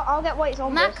 I'll get weights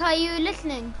on Mac, this. are you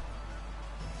listening?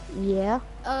 Yeah.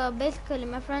 Basically,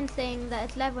 my friend's saying that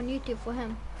it's live on YouTube for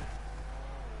him.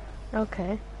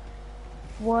 Okay.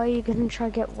 Why are you gonna try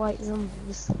to get white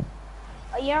zombies?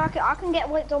 Yeah, I can get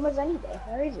weights on this any day.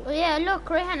 Where is it? Oh yeah, look,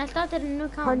 Rayhan, I started a new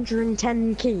account.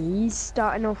 110 keys,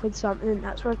 starting off with something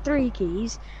that's worth 3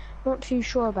 keys. Not too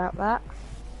sure about that.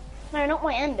 No, not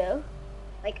my endo.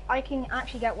 Like, I can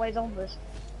actually get weights on this.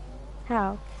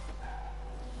 How?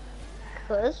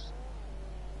 Cause.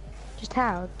 Just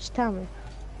how? Just tell me.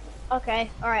 Okay,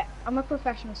 alright. I'm a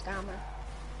professional scammer.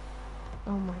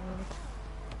 Oh my god.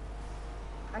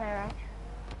 I know, right?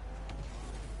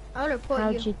 I'll report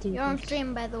How'd you. you do You're on this?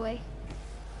 stream, by the way.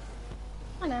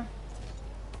 I know.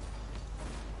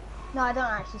 No, I don't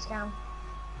actually scam.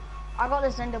 I got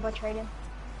this ender by trading.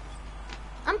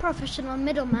 I'm professional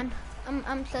middleman.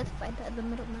 I'm certified as a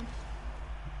middleman.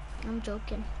 I'm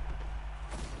joking.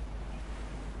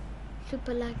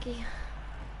 Super laggy.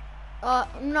 Oh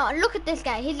no! Look at this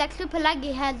guy. He's like super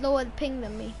laggy. Has lower ping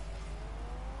than me.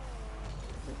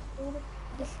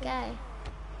 This guy.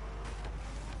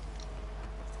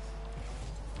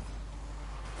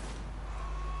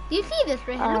 Do you see this,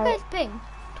 Rehan? Look at his ping.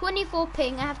 24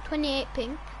 ping. I have 28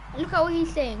 ping. And look at what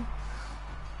he's saying.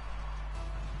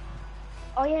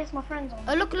 Oh yeah, it's my friend's on.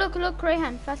 Oh look,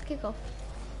 Rehan. Fast kickoff.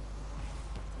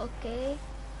 Okay.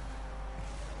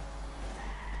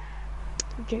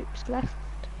 Jokes left.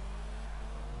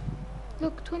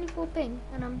 Look, 24 ping,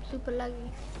 and I'm super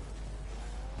laggy.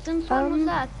 Since when was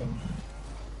that thing?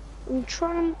 I'm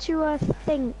trying to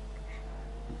think.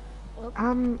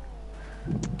 Okay.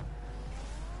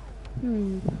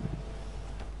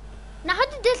 Now, how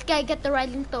did this guy get the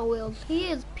Rising Star wheels? He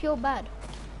is pure bad.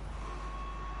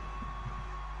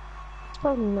 It's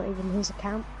probably not even his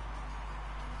account.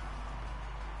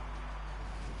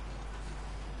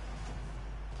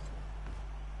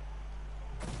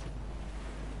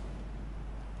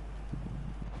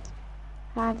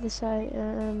 I have this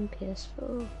item,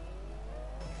 PS4.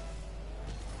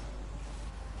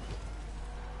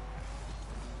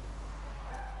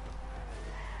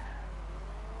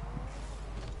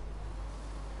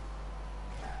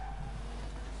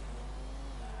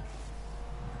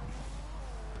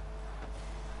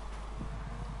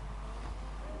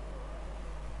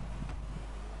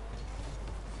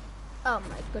 Oh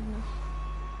my goodness.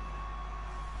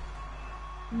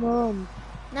 Mom.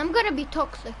 Now I'm gonna be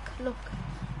toxic. Look.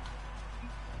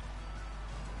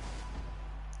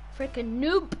 Freaking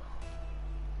noob.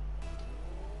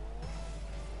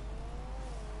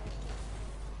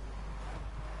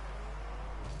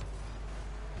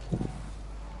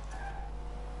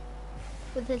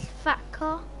 With his fat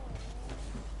car.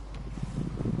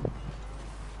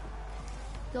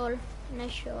 Lol,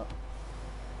 nice shot.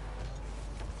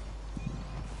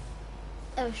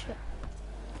 Oh shit.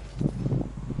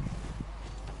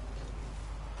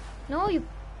 No, you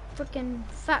freaking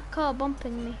fat car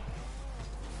bumping me.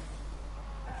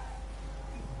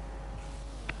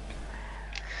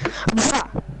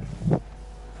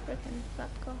 Freaking fat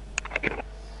car.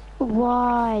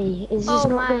 Why? Is this Oh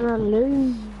not my. gonna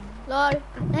lose? Lol.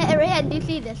 Hey, Rayhan, do you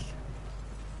see this?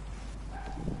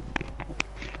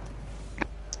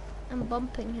 I'm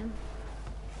bumping him.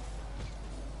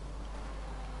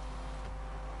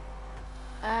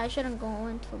 I shouldn't go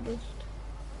in for boost.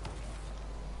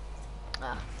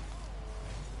 Ah.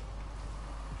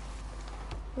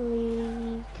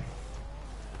 League.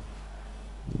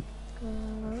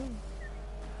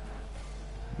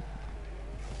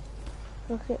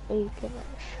 Look at League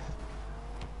Ganesh.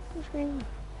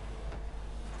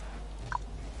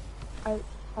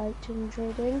 Item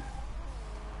trading.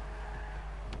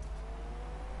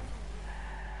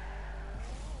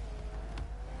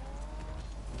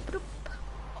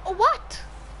 Oh, what?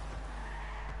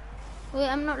 Wait,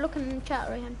 I'm not looking in the chat,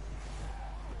 Rayhan.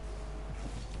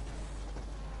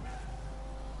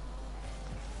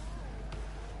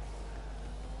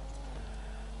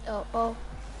 Oh.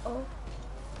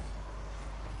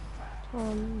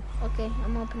 Okay,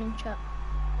 I'm opening chat.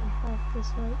 I have this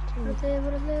item.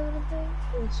 What is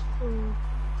it? It's full.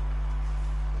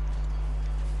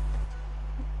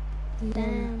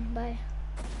 Damn, bye.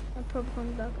 I'll probably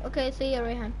come back. Okay, see you,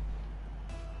 Rayhan.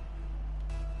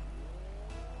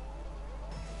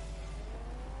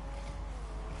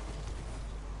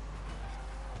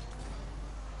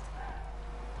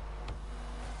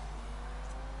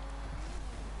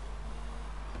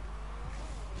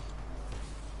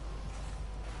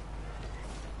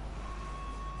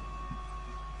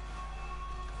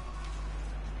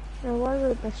 Now why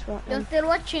would this right You're now? still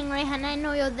watching, Rayhan. I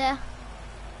know you're there.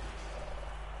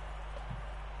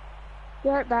 Be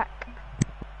right back.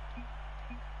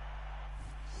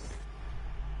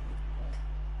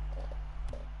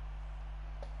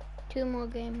 Two more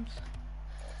games.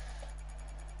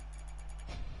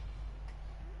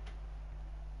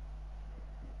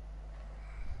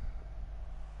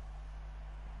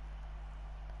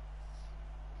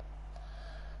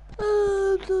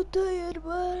 Oh, I'm so tired,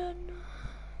 man.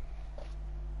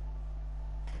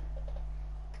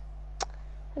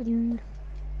 Hello.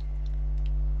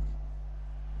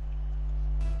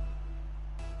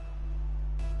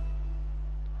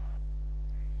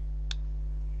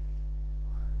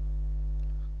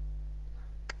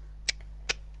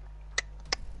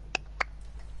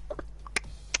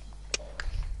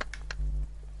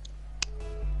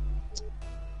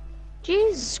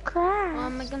 Jesus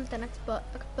Christ. Against an expert.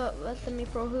 Expert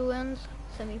semi-pro. Who wins?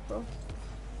 Semi-pro.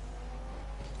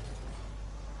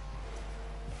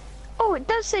 Oh, it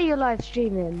does say you're live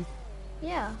streaming.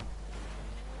 Yeah.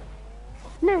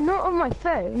 No, not on my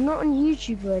phone, not on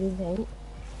YouTube or anything.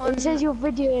 It says you're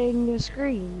videoing your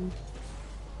screen.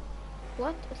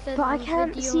 What? It says But I I'm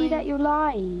can't see that you're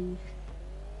live.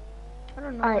 I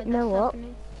don't know. Alright, know what?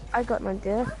 Happening. I got an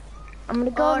idea. I'm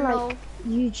gonna go on like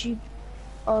YouTube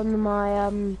on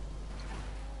my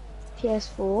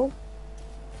PS4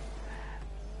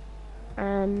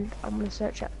 and I'm gonna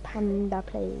search up Panda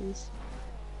Plays.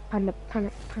 Panda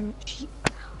sheep.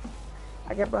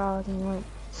 I get browsing right.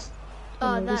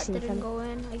 Oh, that didn't go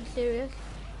in. Are you serious?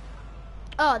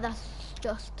 Oh, that's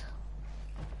just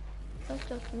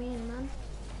mean, man.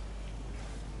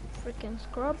 Freaking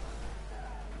scrub.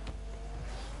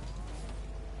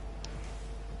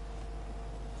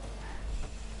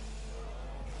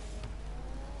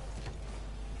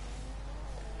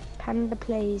 Panda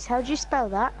Plays. How do you spell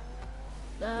that?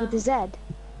 With a Z?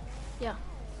 Yeah.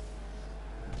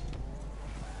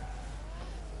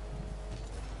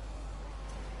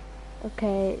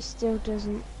 Okay, it still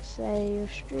doesn't say you're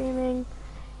streaming.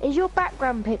 Is your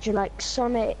background picture like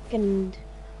Sonic and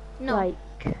no?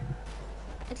 Like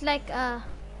It's like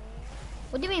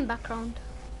what do you mean background?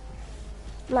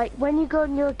 Like when you go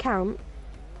on your account,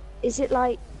 is it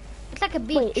like? It's like a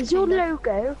beach. Wait, is your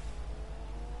logo?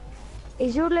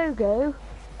 Is your logo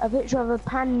a picture of a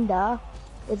panda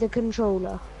with a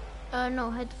controller?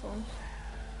 No, headphones.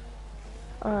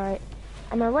 Alright,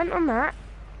 and I went on that,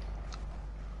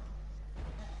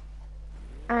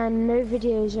 and no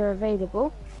videos are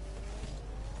available.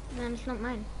 Man, it's not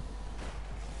mine.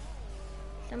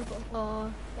 Simple.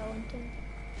 Oh, that one thing.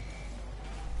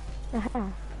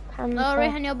 Panda. Oh,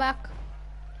 Rehan, you're back.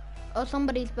 Oh,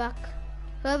 somebody's back.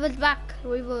 Whoever's back,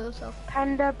 reveal yourself.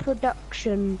 Panda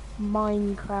Production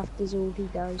Minecraft is all he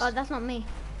does. Oh, that's not me.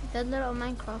 There's little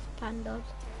Minecraft pandas.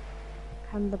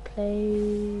 Panda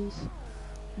Plays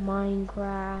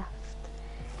Minecraft.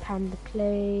 Panda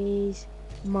Plays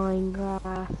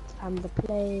Minecraft. Panda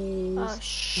Plays Oh,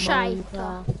 shite.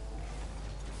 Minecraft.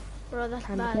 Bro, that's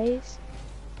Panda bad. Plays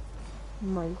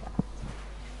Minecraft.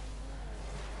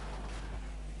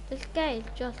 This guy is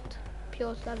just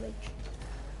pure savage.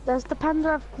 Does the panda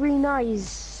have green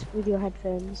eyes with your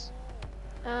headphones?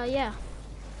 Yeah.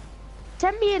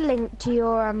 Send me a link to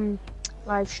your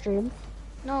live stream.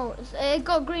 No, it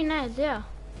got green eyes, yeah.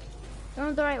 You're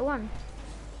on the right one.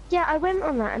 Yeah, I went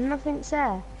on that and nothing's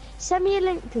there. Send me a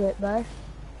link to it, bro.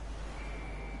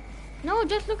 No,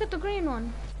 just look at the green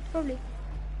one. Probably.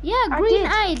 Yeah, green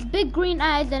eyes, big green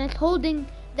eyes, and it's holding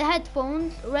the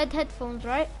headphones, red headphones,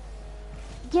 right?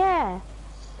 Yeah.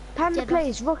 Panda Yeah,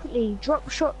 Plays Rocket League drop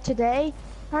shot today.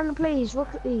 Panda Plays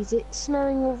Rocket League. It's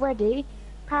snowing already.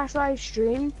 Past live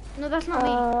stream. No, that's not me.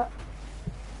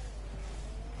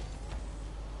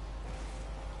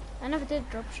 I never did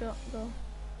drop shot though.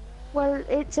 Well,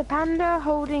 it's a panda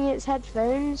holding its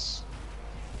headphones.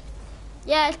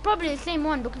 Yeah, it's probably the same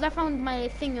one because I found my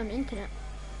thing on the internet.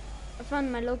 I found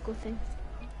my local thing.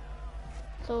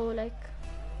 So like,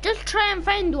 just try and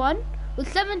find one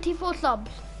with 74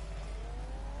 subs.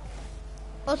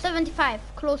 Or 75,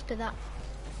 close to that.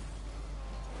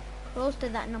 Close to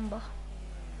that number.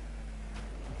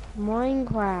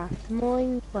 Minecraft,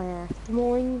 Minecraft,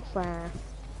 Minecraft.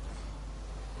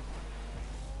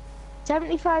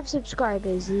 75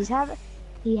 subscribers.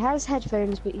 He has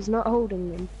headphones, but he's not holding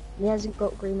them. He hasn't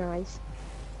got green eyes.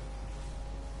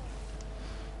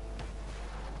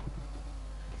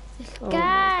 This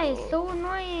guy is so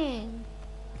annoying.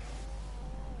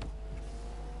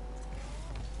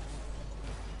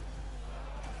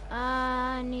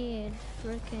 I need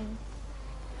freaking.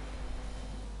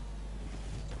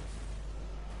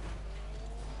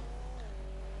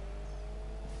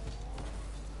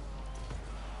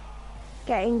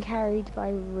 Getting carried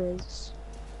by Riz.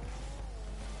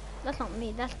 That's not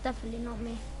me. That's definitely not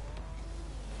me.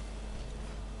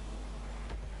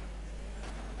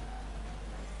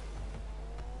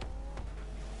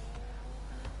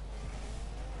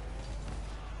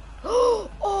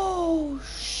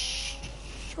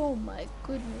 Oh my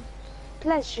goodness.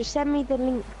 Please, just send me the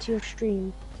link to your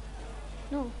stream.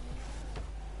 No.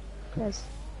 Please.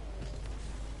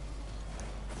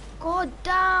 God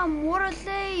damn, what a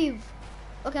save.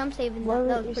 Okay, I'm saving that.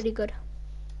 That was pretty good.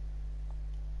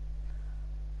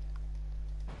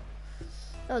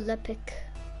 That was epic.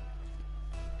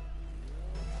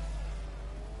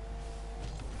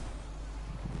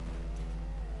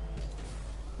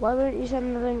 Why won't you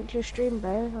send the link to your stream,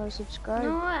 bro? I'll subscribe.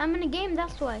 No, I'm in a game,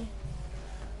 that's why.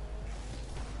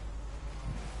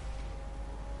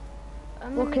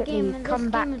 I'm in the Rocket game League and this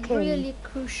Comeback game is King. really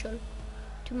crucial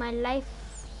to my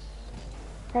life.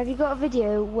 Have you got a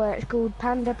video where it's called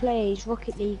Panda Plays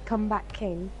Rocket League Comeback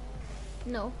King?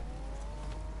 No.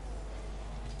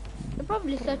 You're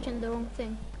probably searching the wrong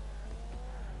thing.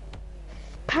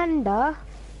 Panda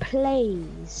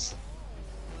Plays.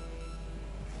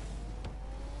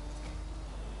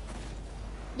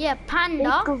 Yeah,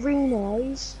 Panda. Big green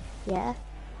eyes. Yeah.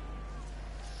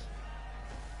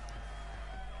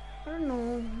 I don't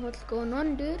know what's going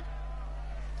on, dude.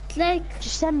 It's like,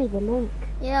 Just send me the link.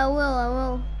 yeah, I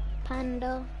will.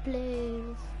 Panda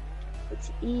plays.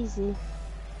 It's easy.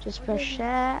 Just What press is it?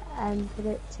 share and put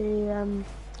it to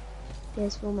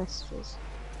PS4 messages.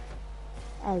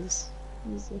 As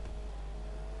easy.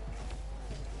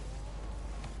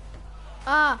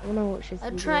 Ah, I wanna watch this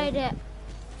I video. tried it.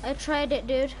 I tried it,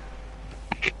 dude.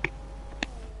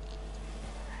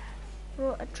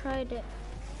 Bro, I tried it.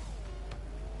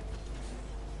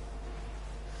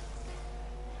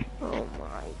 Oh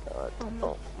my god. Oh my.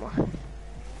 Oh my.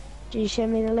 Did you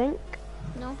send me the link?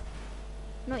 No,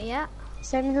 not yet.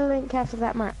 Send me the link after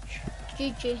that match.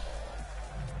 GG.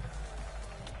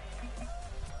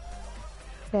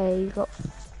 Okay, you got.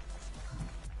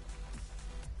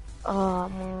 Oh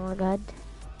my god.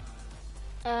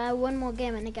 One more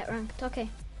game and I get ranked. Okay,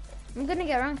 I'm gonna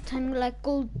get ranked. I'm like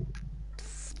gold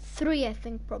 3, I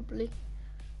think, probably.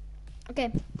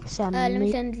 Okay. Send Let me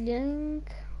me. send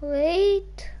link.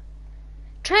 Wait.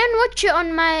 Try and watch it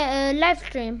on my live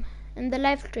stream. In the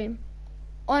live stream.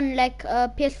 On like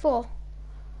PS4.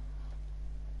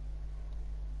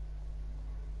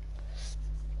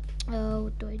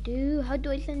 What do I do? How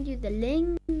do I send you the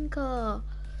link? Oh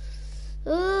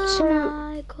So-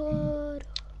 my god.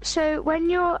 So when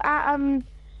you're at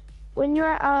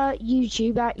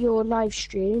YouTube at your live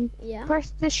stream, Yeah.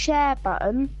 press the share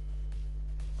button,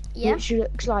 Yeah. which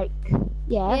looks like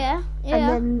yeah, Yeah. Yeah. and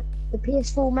then the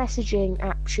PS4 messaging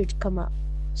app should come up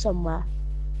somewhere.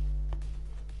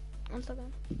 1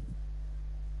 second.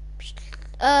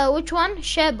 Which one?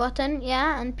 Share button,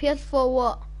 yeah, and PS4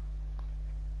 what?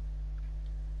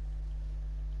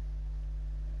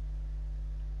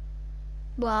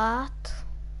 What?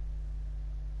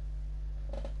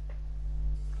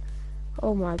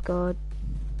 Oh my god.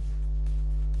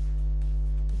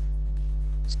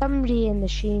 Somebody in the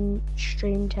stream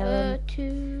tell him.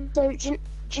 To... So do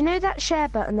you know that share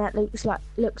button that looks like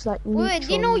Wait,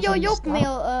 do you know neutrons your and Yelp stuff?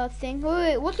 mail thing?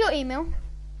 Wait, what's your email?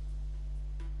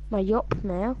 My Yelp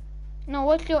mail. No,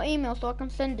 what's your email so I can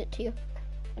send it to you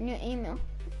on your email?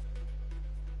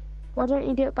 Why don't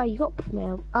you do it by Yelp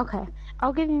mail? Okay,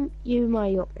 I'll give you my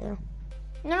Yelp mail.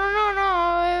 No,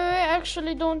 wait,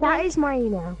 actually don't. That is my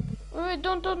email. Wait,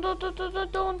 don't.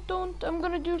 I'm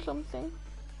gonna do something.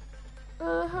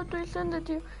 How do I send it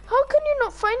to you? How can you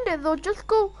not find it though? Just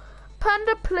go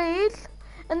Panda Plays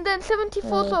and then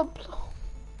 74 subs.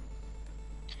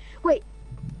 Wait.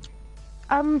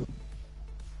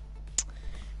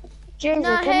 Jason,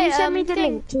 No, can hey, you send me the thing.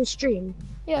 link to a stream?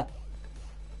 Yeah.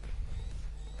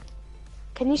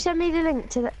 Can you send me the link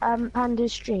to the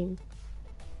Panda's stream?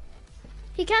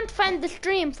 He can't find the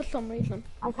stream for some reason.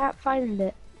 I can't find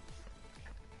it.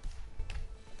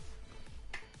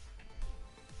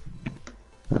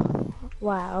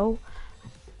 Wow.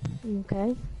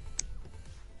 Okay.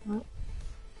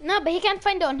 No, but he can't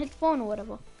find it on his phone or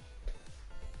whatever.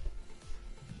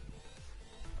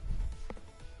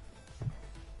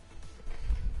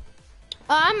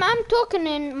 I'm talking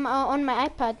in on my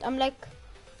iPad. I'm like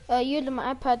using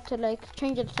my iPad to like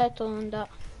change the title and that.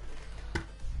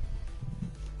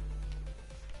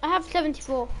 I have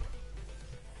 74.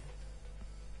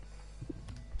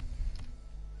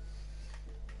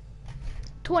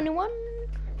 $21.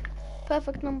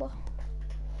 Perfect number.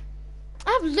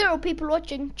 I have 0 people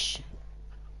watching.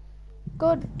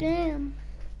 God damn.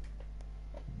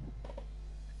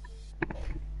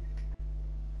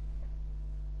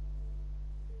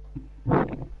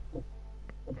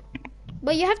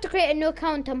 But you have to create a new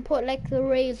account and put like the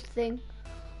raised thing.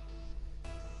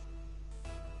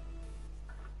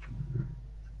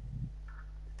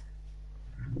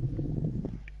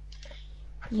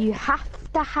 You have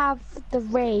to have the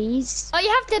raise. Oh, you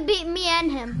have to beat me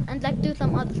and him and like do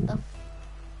some other stuff.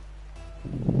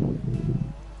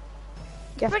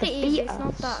 You have Pretty to easy, beat it's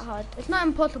not us. that hard. It's not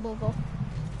impossible though.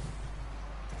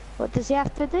 What does he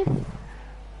have to do?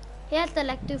 He has to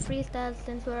like do freestyles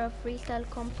since we're a freestyle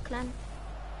comp clan.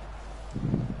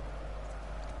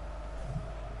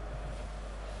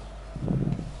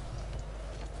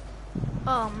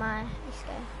 Oh my, this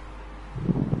guy.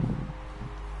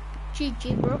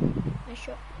 GG bro. Nice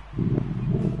shot.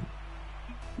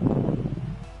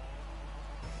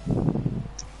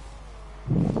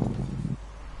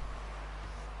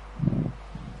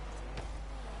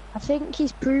 think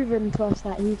he's proven to us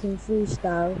that he can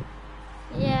freestyle.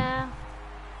 Yeah.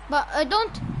 But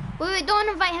don't... Wait, don't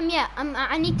invite him yet.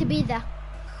 I need to be there.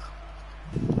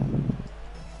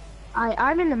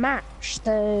 I'm in the match,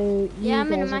 so Yeah,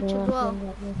 I'm in a guys are match gonna as have to well.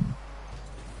 invite me.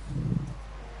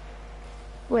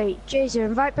 Wait, Jazer,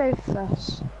 invite both of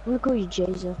us. I'm gonna call you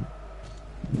Jazer.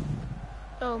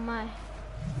 Oh my.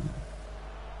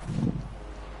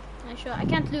 Yeah, sure, I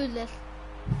can't lose this.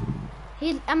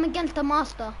 I'm against the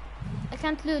master. I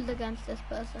can't lose against this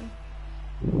person.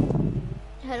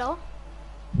 Hello?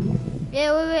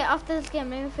 Yeah, wait, after this game,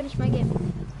 let me finish my game.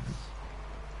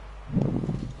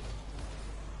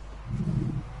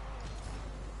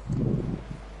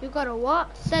 You gotta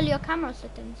what? Sell your camera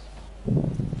settings.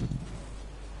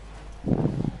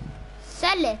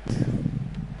 Sell it.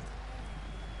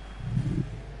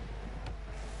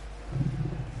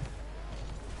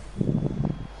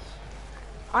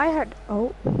 I heard,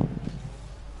 Oh,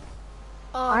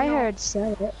 I no. heard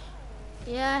sell it.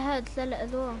 Yeah, I heard sell it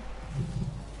as well.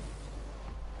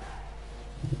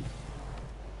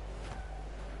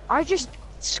 I just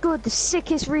scored the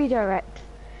sickest redirect,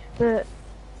 but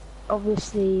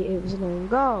obviously it was an own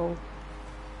goal.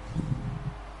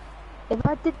 If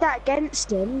I did that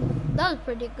against him, That was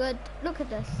pretty good. Look at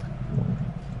this.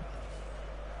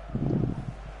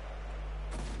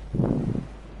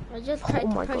 I just tried oh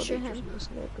to my god, pressure it him. just was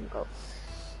an open goal.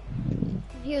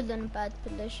 He was in a bad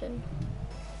position.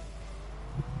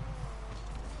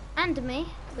 And me,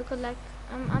 because like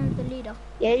I'm the leader.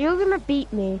 Yeah, you're gonna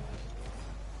beat me.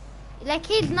 Like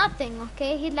he's nothing,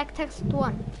 okay? He's like test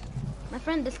 1. My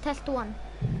friend is test 1.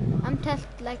 I'm test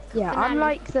like Yeah, finale. I'm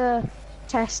like the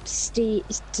test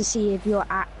to see if you're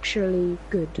actually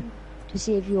good. To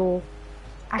see if you're if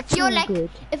actually you're like good.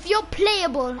 if you're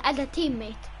playable as a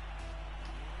teammate.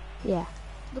 Yeah.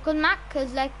 Because Mac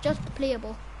is like just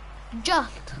playable.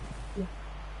 Just. Yeah.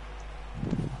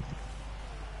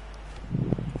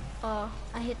 Oh,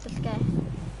 I hit this guy.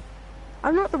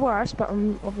 I'm not the worst, but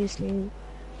I'm obviously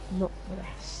not the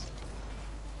best.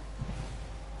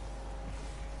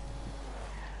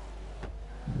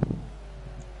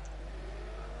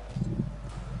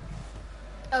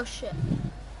 Oh shit.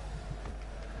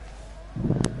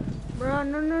 Bro,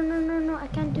 no, I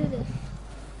can't do this.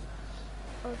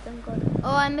 Oh, thank god.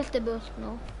 Oh, I missed the boost,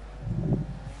 no.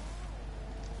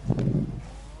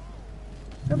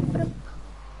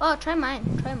 Oh, try mine.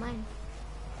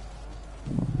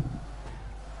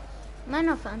 Mine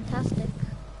are fantastic.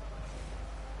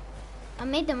 I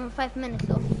made them in 5 minutes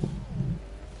though.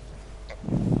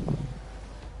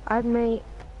 I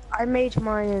made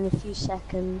mine in a few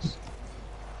seconds.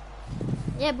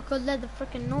 Yeah, because they're the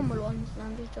freaking normal ones. No,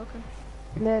 I'm just joking.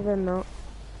 No, they're not.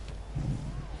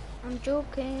 I'm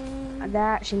joking. They're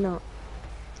actually not.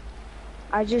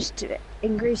 I just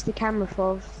increased the camera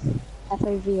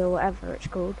FOV or whatever it's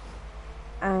called,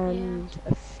 and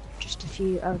just a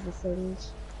few other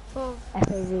things. Oh,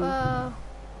 FOV.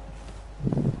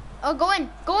 oh, go in,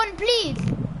 please.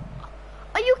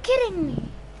 Are you kidding me?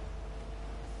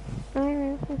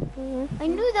 I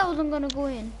knew that wasn't gonna go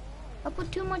in. I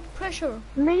put too much pressure.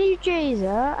 Mini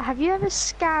Jazer, have you ever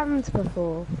scammed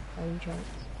before, by any chance?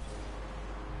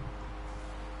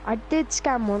 I did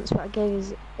scam once, but I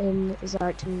gave his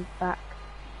item back.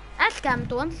 I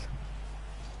scammed once.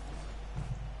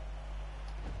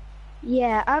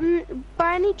 Yeah,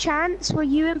 by any chance, were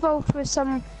you involved with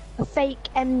a fake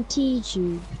MT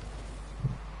tube?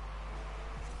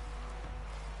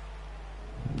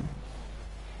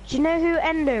 Do you know who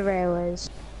Endorail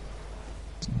is?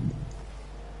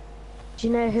 Do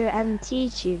you know who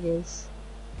MT tube is?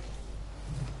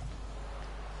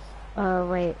 Oh,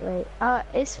 wait.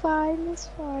 It's fine.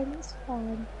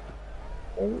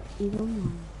 Don't even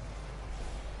mind.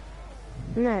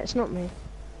 No, it's not me.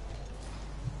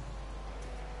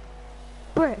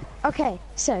 Bro, okay,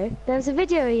 so there was a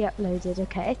video he uploaded,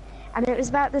 okay, and it was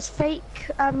about this fake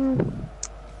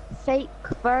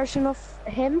version of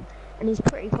him, and he's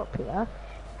pretty popular,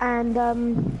 and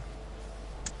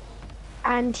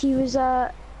he was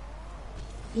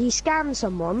he scammed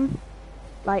someone,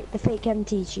 like the fake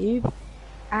MT tube,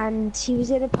 and he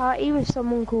was in a party with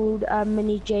someone called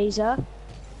Mini Jazer,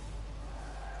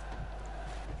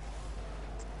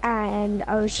 and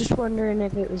I was just wondering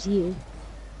if it was you.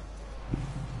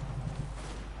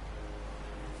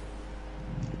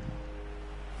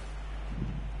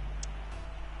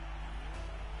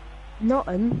 Not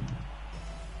him.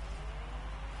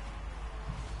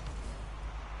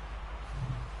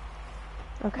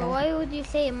 Okay. But why would you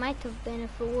say it might have been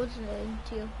if it wasn't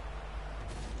you?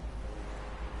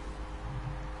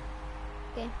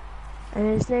 Okay. And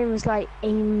his name was like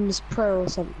Ames Pro or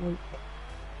something.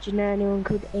 Do you know anyone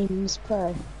called Ames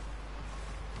Pro?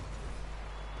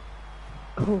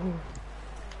 Oh.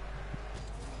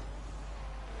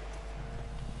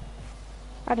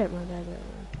 I don't mind.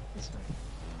 It's fine.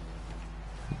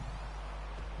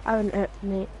 I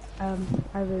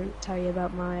wouldn't tell you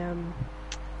about my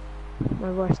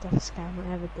my worst ever scam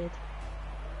I ever did.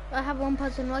 I have one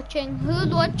person watching. Who's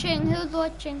watching? Who's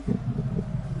watching?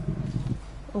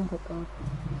 Oh my god.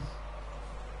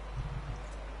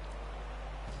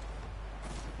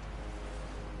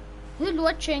 Who's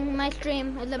watching my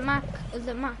stream? Is it Mac? Is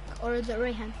it Mac? Or is it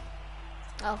Rayhan?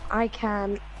 Oh. I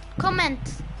can.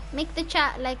 Comment. Make the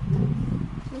chat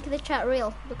make the chat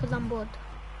real because I'm bored.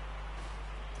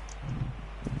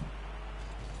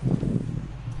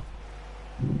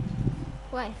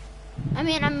 Why? I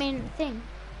mean thing.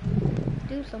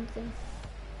 Do something.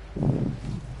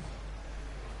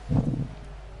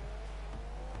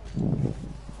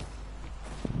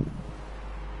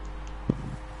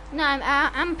 No,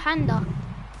 I'm Panda.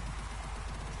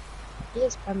 He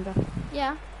is Panda.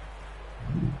 Yeah.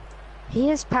 He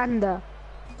is Panda.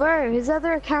 Bro, his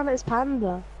other account is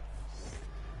Panda.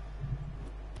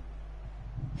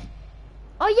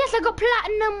 Oh yes, I got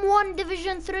Platinum 1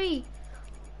 Division 3.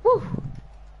 Woo!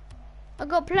 I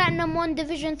got Platinum 1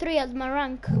 Division 3 as my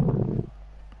rank.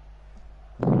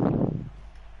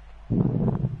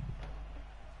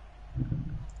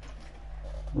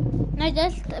 No,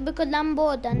 just because I'm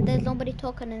bored and there's nobody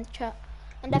talking in the chat.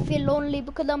 And I feel lonely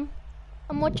because I'm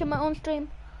watching my own stream.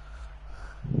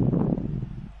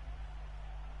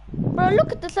 Bro,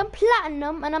 look at this, I'm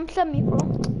Platinum and I'm Semi, bro.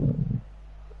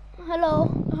 Hello.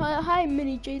 Hi,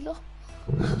 Mini Jazer.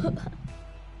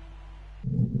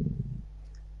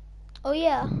 Oh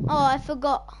yeah. Oh, I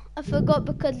forgot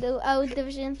because I was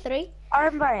Division 3. I'll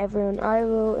invite everyone. I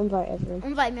will invite everyone.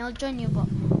 Invite me, I'll join you, but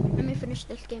let me finish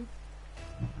this game.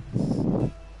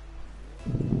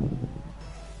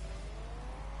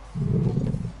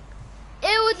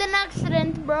 It was an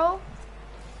accident, bro.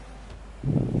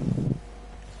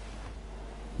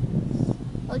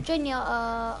 I'll join you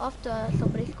after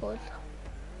somebody scores.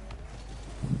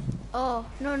 Oh,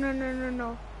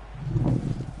 no.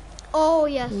 Oh,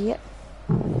 yes. Yep.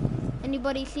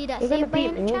 Anybody see that You're save gonna by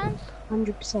beat any me, chance?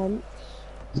 100%.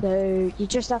 So you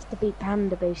just have to beat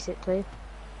Panda, basically.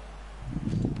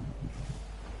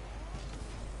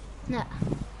 No.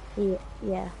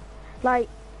 Yeah. Like,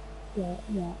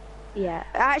 yeah.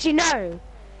 Actually, no.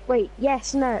 Wait,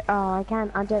 yes, no. Oh,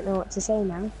 I don't know what to say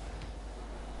now.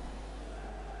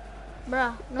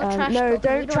 Bruh, no trash no, talk.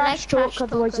 don't trash talk,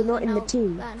 otherwise you're not in the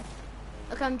team.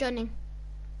 Okay, I'm joining.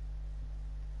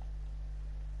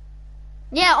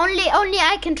 Yeah, only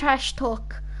I can trash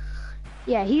talk.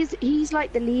 Yeah, he's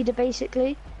like the leader,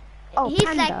 basically. Oh, he's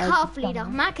Panda, like half leader.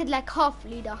 Mac is like half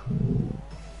leader.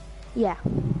 Yeah.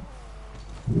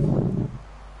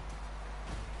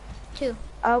 2.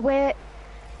 We're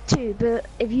 2, but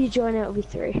if you join it'll be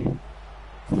 3.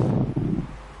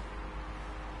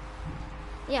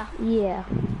 Yeah. Yeah.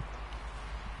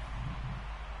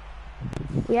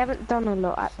 We haven't done a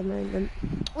lot at the moment.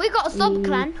 We got a sub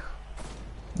clan.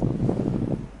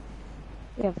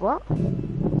 We have what?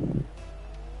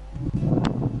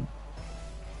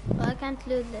 I can't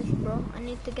lose this, bro. I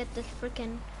need to get this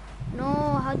freaking. No,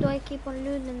 how do I keep on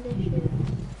losing this shit?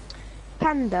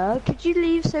 Panda, could you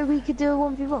leave so we could do a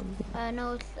 1v1?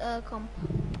 No, it's comp.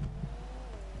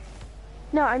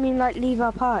 No, I mean like leave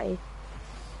our party.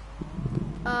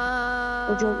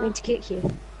 Or do you want me to kick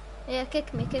you? Yeah,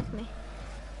 kick me.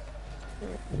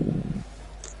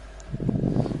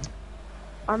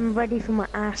 I'm ready for my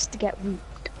ass to get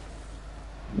rooked.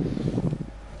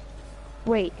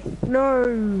 Wait, no.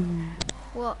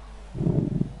 What?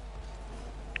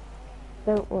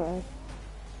 Don't worry.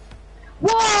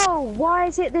 Whoa! Why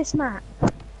is it this map?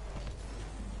 Do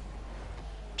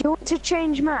you want to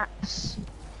change maps?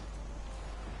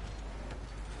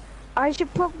 I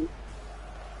should probably...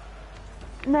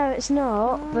 No, it's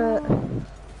not, but...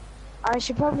 I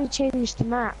should probably change the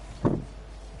map.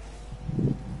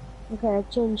 Okay, I've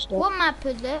changed it. What map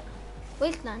is it?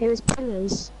 Wasteland. It was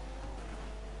Pillars.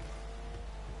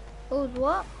 It was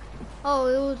what? Oh,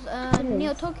 it was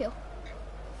Neo Tokyo.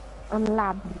 On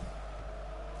Lab.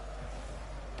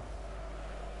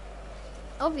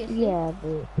 Obviously. Yeah,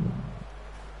 but...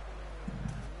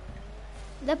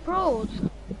 The pros.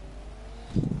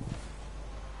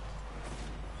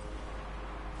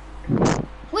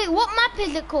 Wait, what map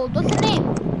is it called? What's the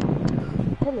name?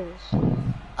 Pillars.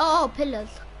 Oh, Pillars.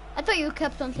 I thought you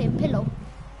kept on saying pillow.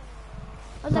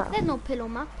 I was like, there's no pillow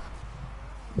map.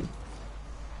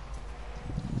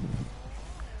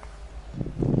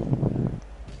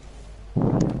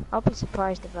 I'll be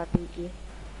surprised if I beat you.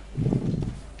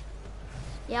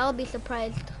 Yeah, I'll be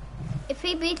surprised. If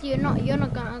he beats you, you're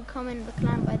not gonna come in the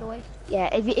clan, by the way. Yeah,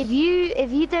 if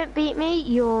you don't beat me,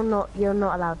 you're not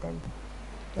allowed then.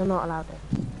 You're not allowed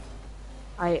then.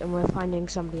 Alright, and we're finding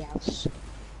somebody else.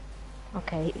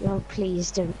 Okay, oh,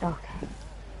 please don't. Okay.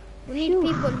 We need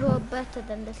people who are better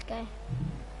than this guy.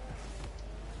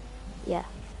 Yeah.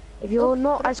 If you're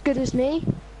not as good as me,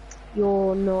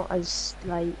 you're not as,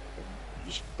 like,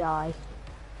 you should die.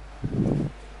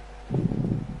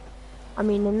 I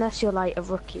mean, unless you're, like, a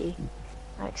rookie.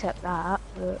 I accept that,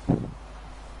 but...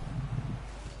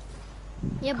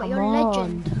 Yeah, but Come you're a on.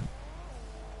 legend.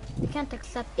 We can't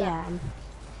accept that. Yeah.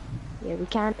 Yeah, we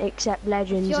can't accept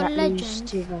legends If you're that a lose legend,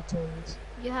 to veterans.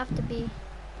 You have to be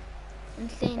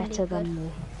insanely Better good. than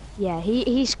me. Yeah,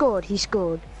 he scored.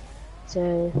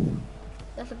 So...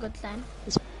 That's a good sign.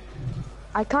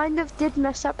 I kind of did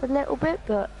mess up a little bit,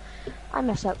 but I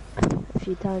mess up a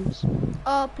few times.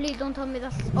 Oh, please don't tell me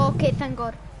that's... Okay, thank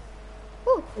God.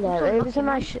 Ooh, I'm Yeah, so it was lucky, a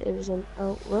man. nice. It was an.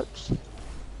 Oh, whoops.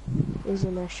 It was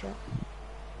a nice shot.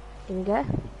 Can we go?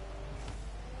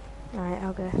 Alright,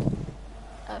 I'll go.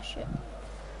 Oh, shit.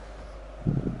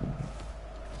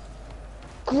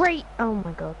 Great! Oh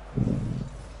my god.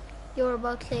 You were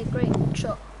about to say great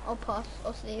shot, or pass,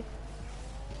 or save.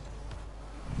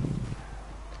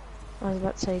 I was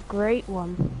about to say great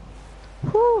one.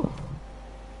 Whew!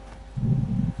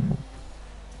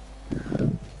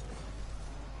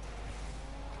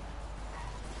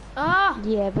 Ah!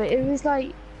 Yeah, but it was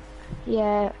like,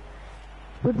 yeah.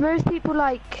 Would most people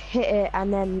like hit it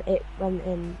and then it went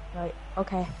in? Like,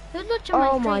 okay. Who's watching my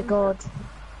Oh stream? my god.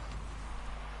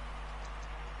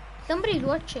 Somebody's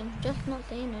watching, just not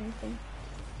saying anything.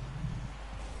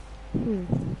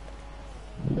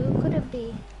 Who could it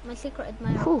be? My secret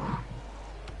admirer. Whew.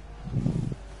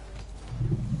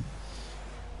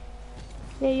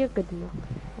 Yeah, you're good enough.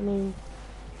 I mean,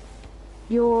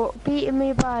 you're beating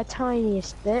me by a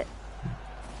tiniest bit,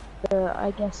 but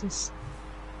I guess it's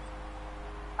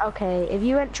okay. If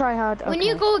you went try hard, okay. When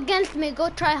you go against me, go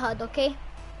try hard, okay?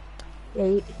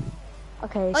 Yeah.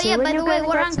 Okay. Oh so yeah, when by you're the way, going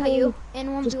what against rank are me, you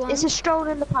in just, 1v1? it's a stroll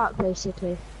in the park,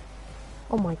 basically.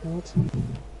 Oh my god.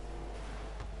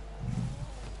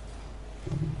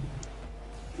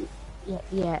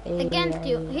 Yeah. Against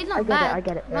you. He's not I bad.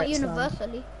 get it. Not It's fine.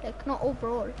 universally. Like, not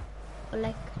overall. But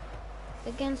like,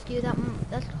 against you, that's...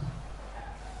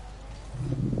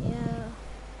 Yeah.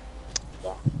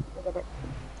 Yeah, I get it.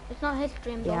 It's not his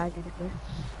stream though. Yeah, I get it, bro.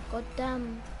 God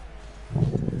damn.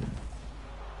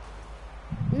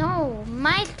 No,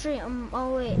 my stream.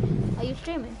 Oh wait, are you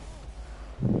streaming?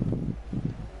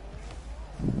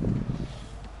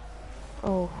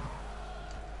 Oh.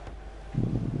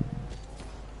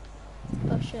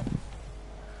 Oh shit.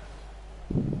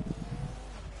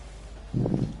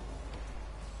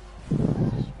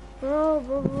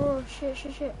 Bro,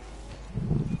 shit.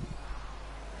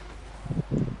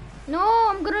 No,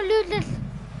 I'm gonna lose this.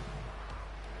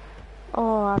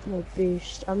 Oh, I have no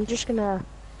boost. I'm just gonna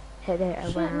hit it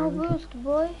Shit, around. no boost,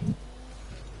 boy.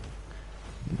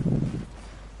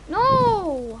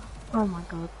 No! Oh my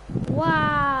god.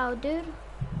 Wow, dude.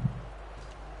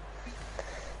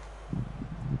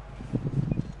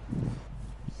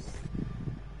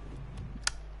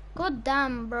 God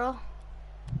damn, bro.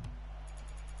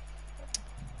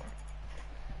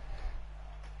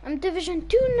 I'm Division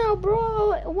 2 now,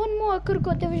 bro. One more, I could've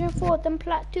got Division 4, then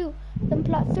Plat 2, then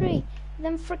Plat 3,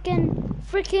 then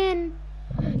freaking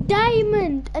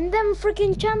Diamond, and then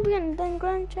freaking Champion, then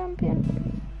Grand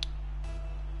Champion.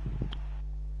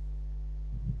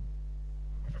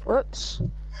 Whoops.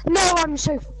 No, I'm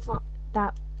so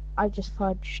that I just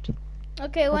fudged.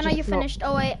 Okay, when are just you finished?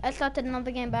 Oh wait, I started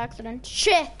another game by accident.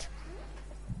 Shit!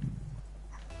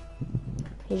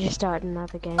 He just started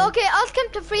another game. Okay, ask him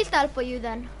to freestyle for you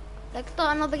then. Like,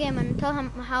 start another game and tell him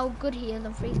how good he is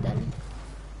on freestyling.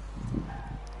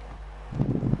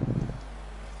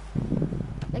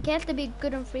 Like, he has to be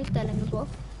good on freestyling as well.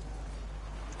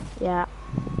 Yeah.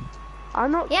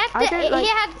 I'm not. He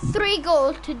has 3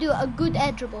 goals to do a good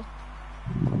air dribble.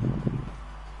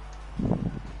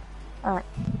 Alright.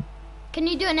 Can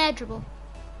you do an air dribble?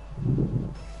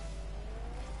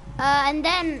 And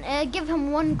then give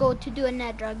him 1 goal to do an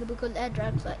air drag, because air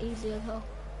drags are easy as hell.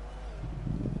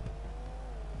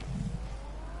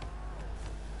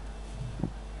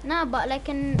 No, but like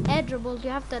in air dribbles, you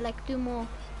have to like do more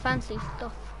fancy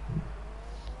stuff.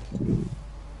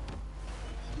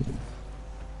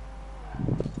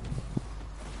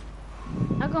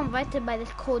 I got invited by this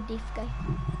Code Thief guy.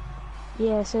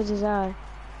 Yeah, so did I.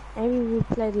 Maybe we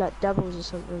played like doubles or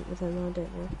something with him, I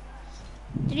don't know.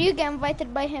 Did you get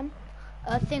invited by him?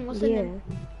 Thing, what's his Yeah. name?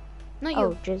 Not Oh,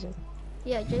 you. Jason.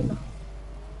 Yeah, Jayla.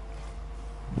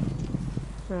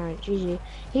 Alright, GG.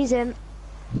 He's in.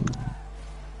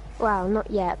 Wow, not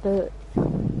yet, but...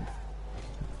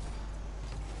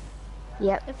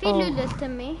 Yep. If he loses to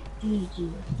me,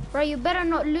 GG. bro, you better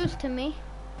not lose to me.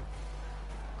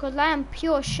 Cause I am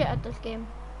pure shit at this game.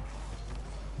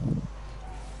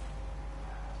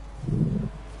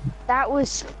 That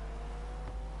was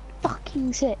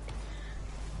fucking sick.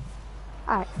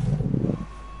 Alright.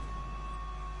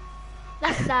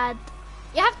 That's sad.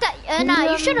 You have to,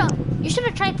 nah, you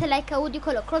should've tried to like, what do you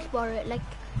call it, crossbar it, like,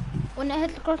 when it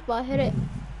hits the crossbar, hit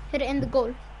it in the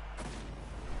goal.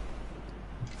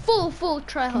 Full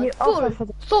try hard,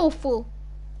 so full.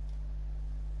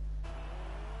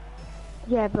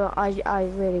 Yeah, but I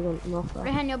really want an offer.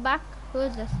 Behind your back, who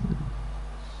is this?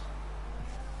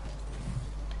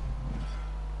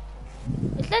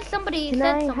 It said somebody Can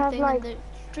said I something have, like, in the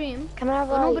stream, Can I have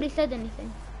but like nobody said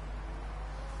anything.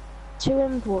 2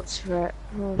 imports for it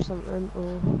or something,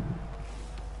 or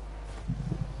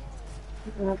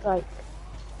can I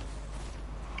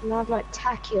have like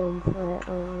tachyon for it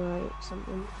or like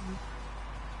something?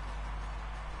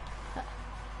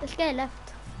 This guy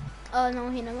left. Oh no,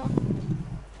 he never.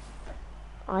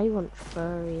 I want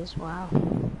furry as well.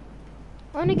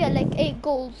 I wanna get like 8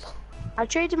 goals. I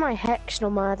traded my Hex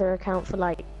on my other account for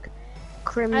like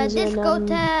Crimson.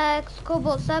 Discotex,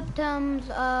 Cobalt Septums,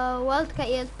 Wildcat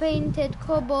ES Painted,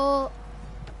 Cobalt,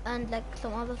 and like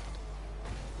some other stuff.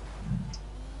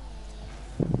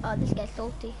 Oh, this guy's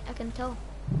salty, I can tell.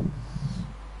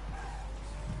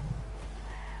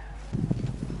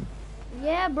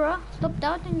 Yeah, bro, stop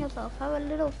doubting yourself, have a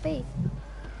little faith.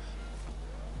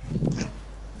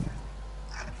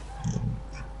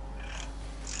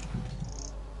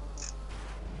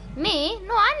 Me?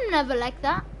 No, I'm never like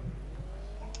that.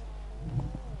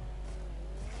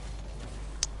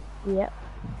 Yep.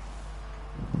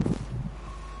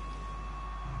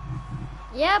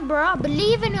 Yeah, bro,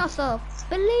 believe in yourself.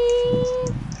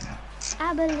 Believe.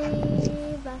 I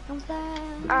believe I can fly.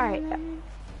 Alright.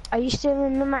 Are you still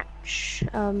in the match?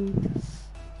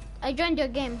 I joined your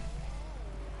game.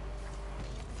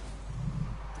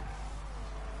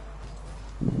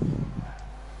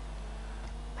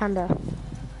 Panda.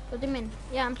 What do you mean?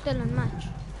 Yeah, I'm still in match.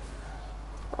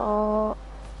 Oh,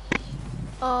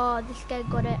 Oh, this guy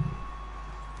got it.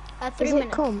 3 is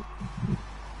minutes. it come?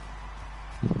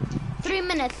 3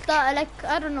 minutes. Like,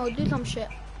 I don't know, do some shit.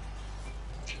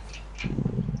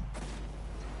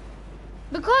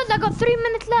 Because I got 3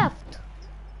 minutes left.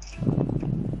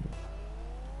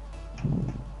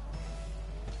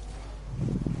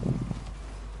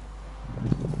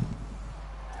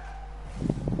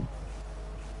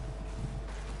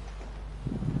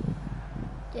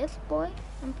 Yes, boy.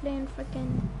 I'm playing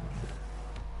freaking.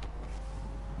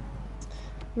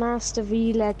 Master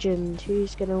v Legend.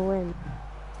 Who's gonna win?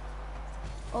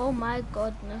 Oh my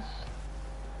goodness.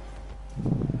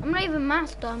 I'm not even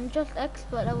master, I'm just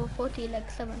expert level 40,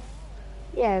 like 7.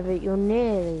 Yeah, but you're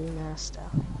nearly master.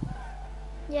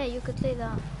 Yeah, you could say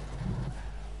that.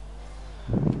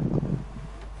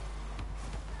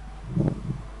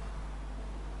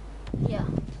 Yeah,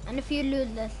 and if you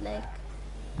lose this, like,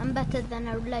 I'm better than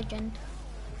a legend.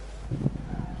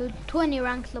 Who's 20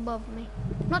 ranks above me.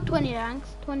 Not 20 ranks,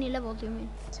 20 levels you mean.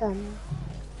 10.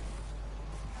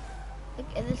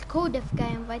 Like, this Codef guy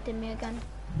invited me again.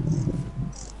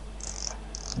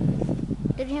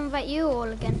 Did he invite you all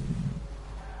again?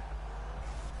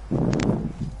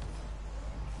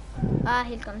 Ah,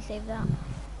 he's gonna save that.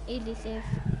 Easy save.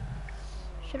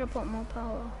 Should have put more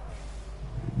power.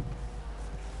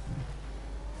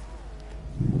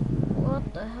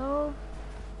 What the hell?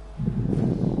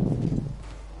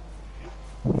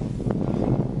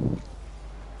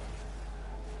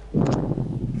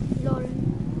 Lol.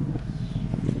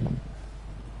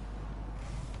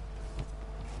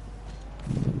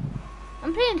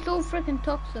 I'm playing so freaking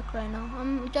toxic right now.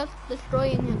 I'm just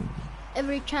destroying him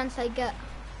every chance I get.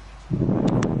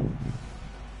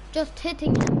 Just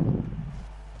hitting him.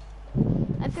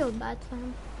 I feel bad for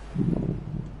him.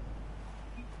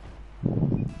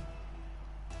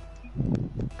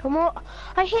 Come on.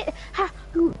 I hit.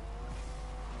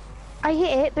 I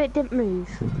hit it, but it didn't move.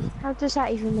 How does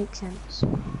that even make sense?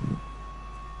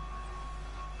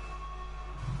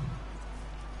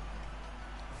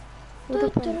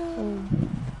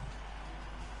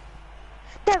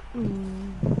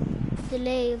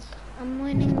 Delays. I'm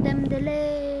winning them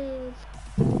delays.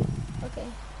 Okay.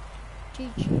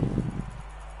 GG.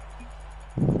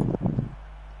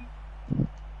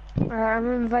 Alright, I'm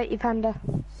gonna invite you, Panda.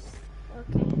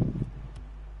 Okay.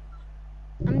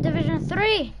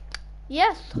 3.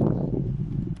 Yes.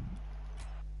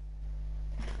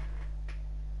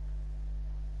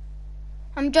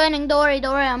 I'm joining, don't worry,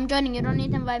 I'm joining. You don't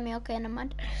need to invite me, okay, never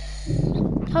mind.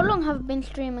 How long have I been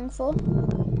streaming for?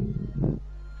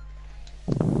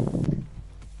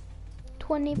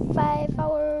 25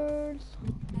 hours.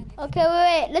 Okay,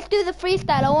 wait, let's do the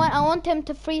freestyle. I want him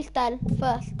to freestyle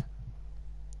first.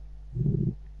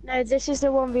 No, this is the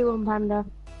 1v1 Panda.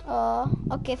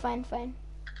 Okay, fine.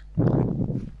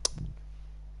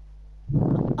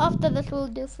 After this, we'll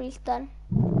do freestyle.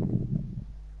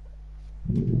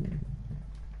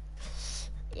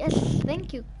 Yes,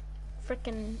 thank you.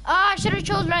 Freaking. I should have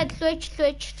chose right.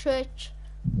 Switch.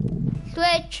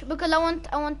 Because I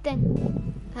want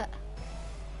thing.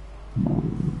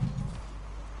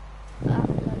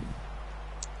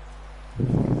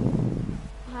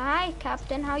 Hi,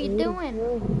 Captain. How you doing?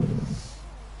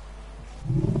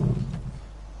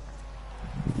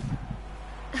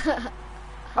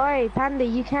 Oi, Panda,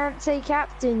 you can't say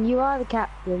captain. You are the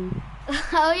captain.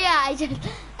 Oh yeah, I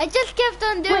just kept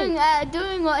on doing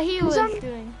doing what he was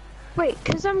doing. Wait,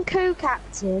 cause I'm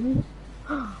co-captain.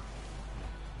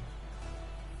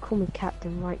 Call me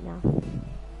captain right now.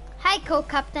 Hi,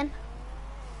 co-captain.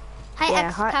 Hi,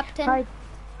 ex-captain.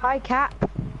 Hi, Cap.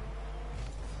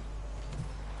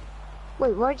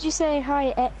 Wait, why'd you say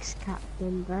hi,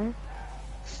 ex-captain, bro?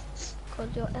 Cause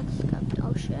you're ex-captain.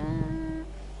 Oh shit.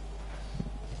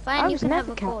 Fine, you can have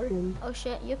a goal. Oh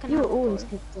shit, you can have a goal. You were always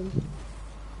captain.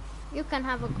 You can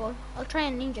have a goal. I'll try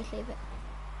and ninja save it.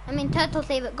 I mean, turtle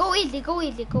save it. Go easy.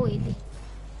 Don't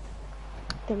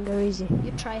go easy.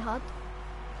 You try hard.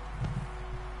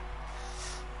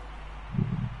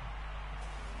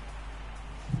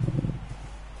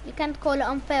 You can't call it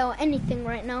unfair or anything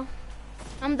right now.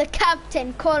 I'm the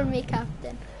captain. Call me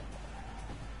captain.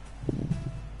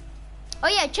 Oh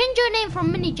yeah, change your name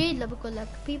from Mini Jadler because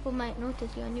like people might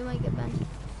notice you and you might get banned.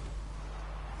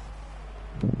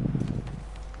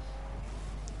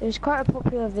 It was quite a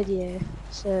popular video,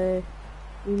 so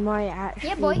we might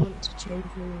actually want to change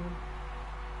your name.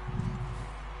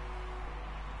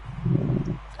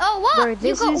 Oh what?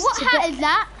 Bro, what hat is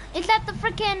that? Is that the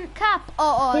freaking cap?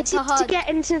 It's to get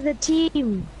into the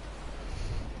team.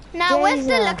 Now we're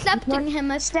still accepting him.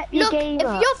 Look, if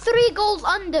you're 3 goals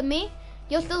under me,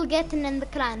 you're still getting in the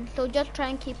clan, so just try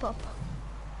and keep up.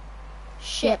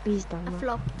 Shit, yep, he's done I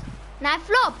flopped. Now I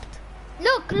flopped.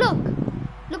 Look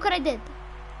what I did.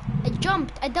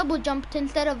 I double jumped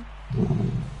instead of...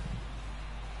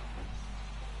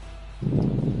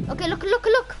 Okay,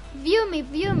 look. View me,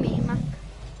 Mac.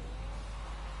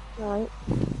 Right.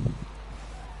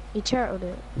 You turtled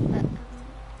it.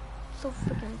 So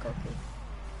freaking cocky.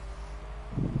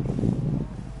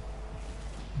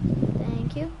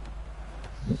 Thank you.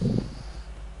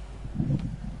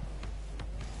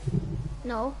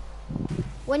 No.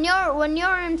 When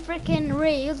you're in freaking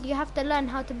reels, you have to learn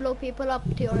how to blow people up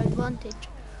to your advantage.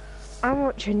 I'm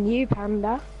watching you,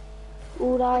 Panda.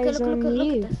 All eyes on you.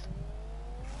 Look at this.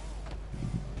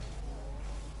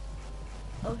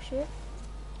 Oh shit.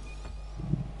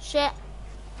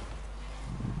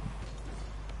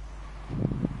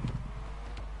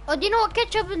 Oh, do you know what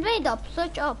ketchup is made of?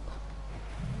 Search up.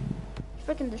 It's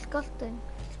freaking disgusting.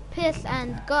 Piss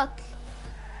and guts.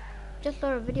 Just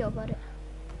saw a video about it.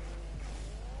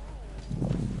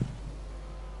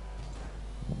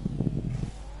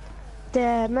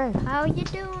 Damn it. How you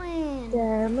doing?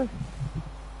 Damn it.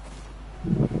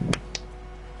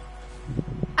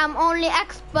 I'm only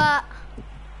expert.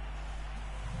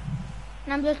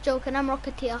 And I'm just joking, I'm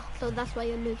Rocketeer, so that's why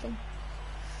you're losing.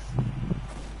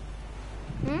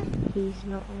 He's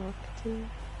not a Rocketeer.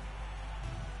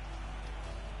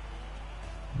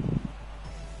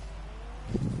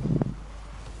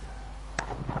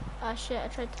 Ah shit, I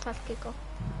tried to fast kick off.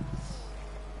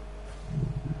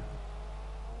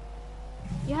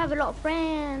 You have a lot of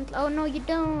friends. Oh no you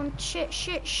don't. Shit,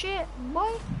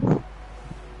 boy.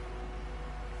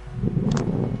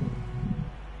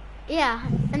 Yeah,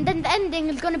 and then the ending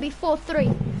is gonna be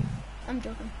 4-3. I'm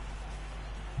joking.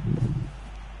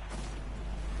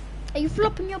 Are you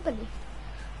flopping your belly?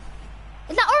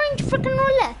 Is that orange freaking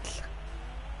roulette?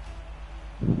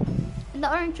 Is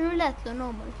that orange roulette or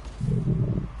normal?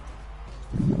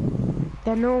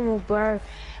 They're normal, bro.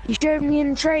 You showed me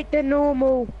in trade, they're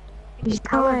normal. He's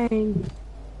dying.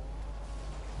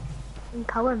 I'm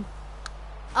Cullen.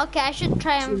 Okay, I should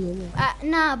try and...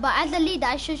 nah, but as a leader,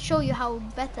 I should show you how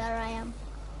better I am.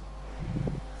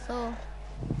 So...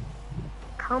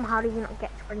 Calm, how do you not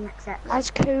get 20 accept? As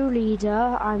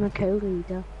co-leader, I'm a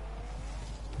co-leader.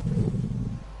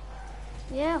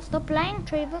 Yeah, stop lying,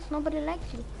 Travis. Nobody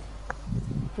likes you.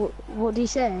 What did he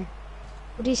say?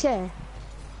 What did he say?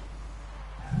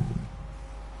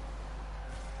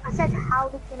 I said, how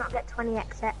did you not get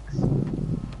 20XX?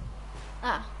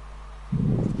 Ah.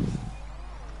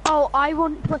 Oh,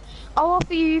 I'll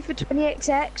offer you for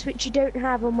 20XX, which you don't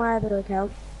have on my other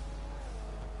account.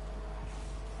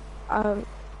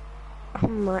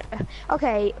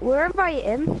 Okay, we'll invite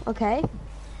him. Okay,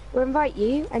 we'll invite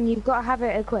you, and you've got to have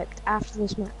it equipped after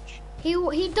this match. He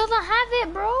doesn't have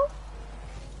it, bro.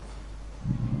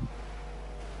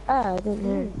 Oh, I don't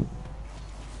know.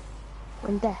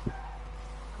 I'm deaf.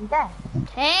 I'm deaf.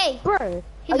 Hey, Bro,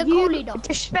 he's are a you co-leader.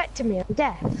 disrespecting me? I'm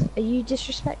deaf. Are you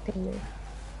disrespecting me?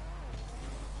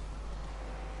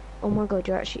 Oh my god,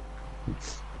 you're actually...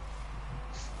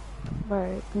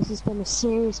 Bro, this has been a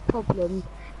serious problem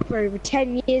for over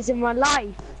 10 years in my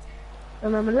life.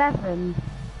 And I'm 11.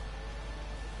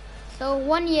 So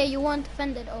 1 year you weren't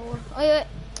offended, or oh,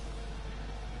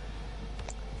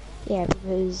 Yeah,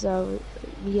 because,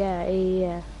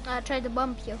 yeah. I tried to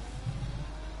bump you.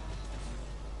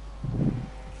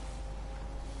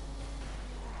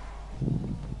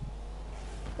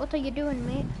 What are you doing,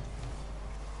 mate?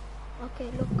 Okay,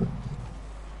 look.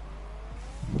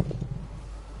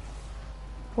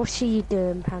 What are you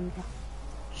doing, Panda?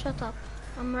 Shut up.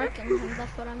 I'm wrecking him.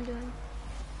 That's what I'm doing.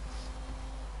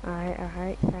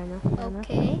 Alright, fair enough, fair enough.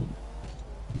 Okay.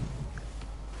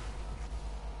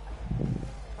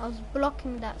 I was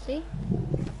blocking that, see?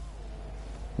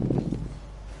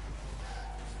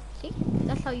 See?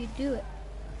 That's how you do it.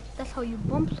 That's how you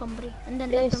bump somebody and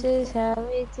then let This them is how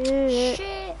we do it.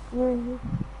 shit. Mhm.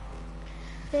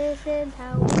 This is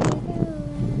how we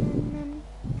do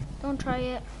it. Don't try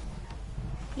it.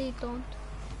 Please don't.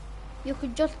 You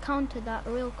could just counter that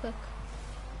real quick.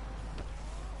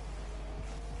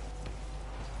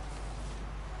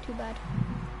 Too bad.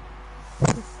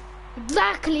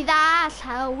 Exactly, that's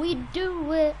how we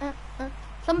do it.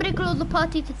 Somebody close the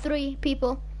party to 3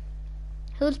 people.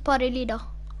 Who's party leader?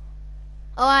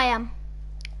 Oh, I am.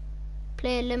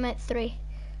 Player limit 3.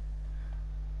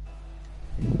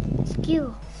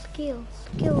 Skill,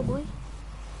 boy.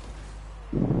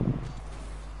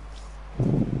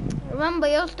 Remember,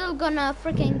 you're still gonna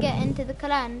freaking get into the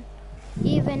clan,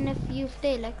 even if you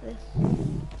stay like this.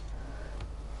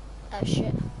 Oh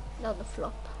shit, that was a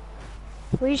flop.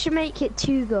 We should make it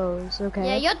 2 goals, okay?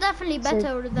 Yeah, you're definitely So-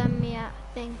 better than me at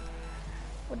thing.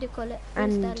 What do you call it?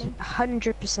 And Freestyling.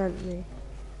 100% me.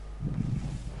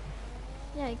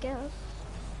 Yeah, I guess.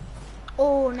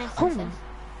 Oh, nice. Oh. Nice.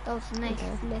 That was a nice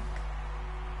Okay. flick.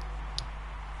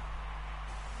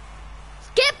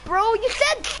 Skip, bro! You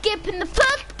said skip in the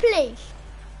first place!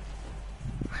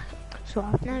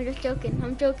 Swap. No, I'm just joking.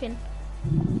 I'm joking.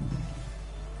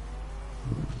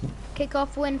 Kick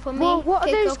off win for me. Well, what are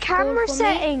Kick those off goal camera for me.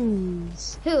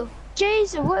 settings? Who?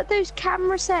 Jason, what are those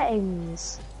camera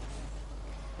settings?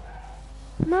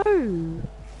 No.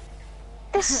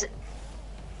 This...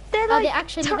 They're Are like... they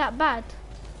actually that bad?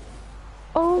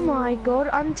 Oh my god,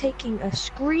 I'm taking a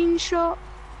screenshot.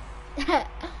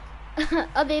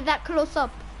 Are they that close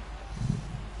up?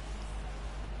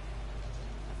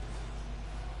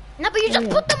 No, but you just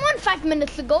Yeah. put them on 5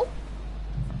 minutes ago.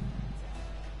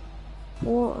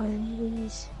 What are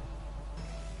these?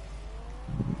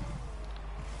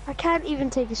 I can't even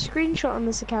take a screenshot on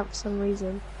this account for some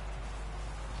reason.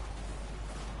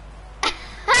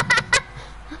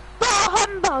 Oh,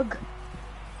 humbug!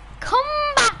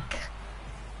 Come back.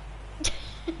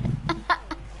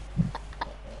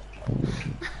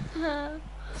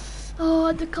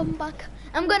 Oh, the comeback.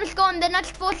 I'm gonna score in the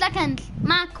next 4 seconds.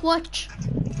 Mark, watch.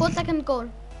 4-second goal.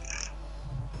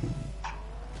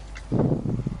 Oh,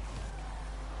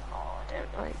 I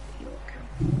don't like York.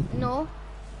 No.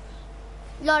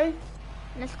 Lol.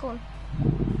 Let's go.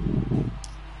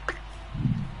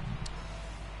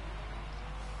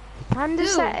 Panda Ooh.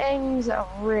 settings are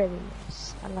really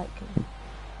nice. I like them.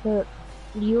 But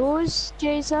yours,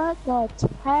 Jason, they're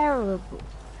terrible.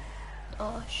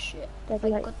 Oh shit. They're I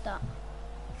like, got that.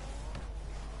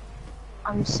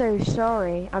 I'm so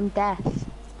sorry. I'm deaf.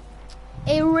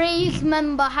 A race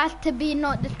member has to be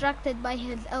not distracted by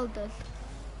his elders.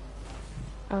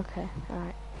 Okay,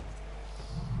 alright.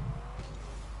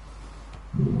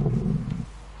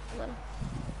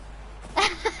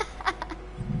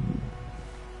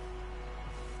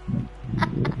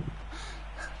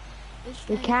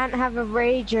 We can't have a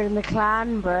rager in the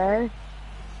clan, bro.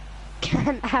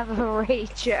 Can't have a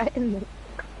rager in the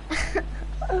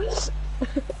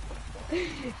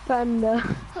Panda.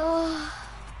 Oh,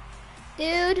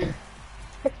 dude.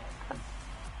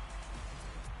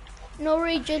 No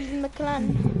rages in the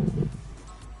clan.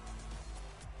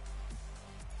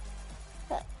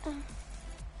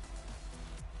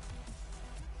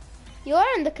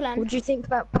 You're in the clan. What do you think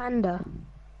about Panda?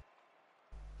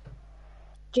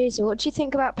 Jason, what do you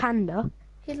think about Panda?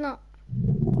 He's not.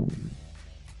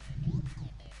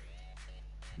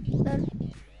 Lol.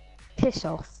 Piss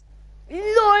off.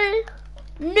 LOL.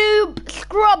 Noob.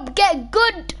 Scrub. Get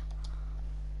good.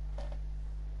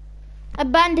 I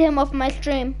banned him off my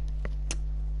stream.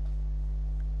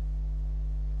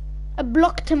 I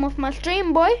blocked him off my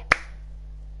stream, boy.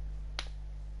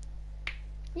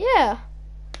 Yeah.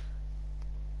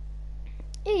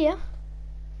 Yeah.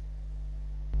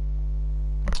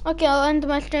 Okay, I'll end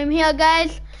my stream here,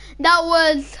 guys. That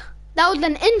was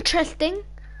an interesting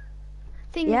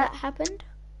thing that happened.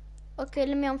 Okay,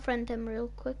 let me unfriend him real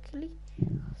quickly.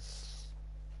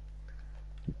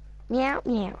 Meow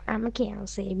meow, I'm a cow.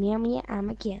 Say meow meow,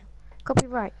 I'm a cow.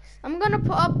 Copyright. I'm gonna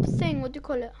put up thing. What do you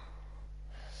call it?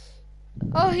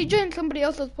 Oh, he joined somebody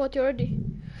else's party already.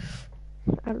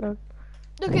 Hello.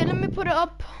 Okay, let me put it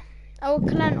up. Our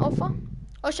clan offer.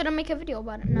 Or should I make a video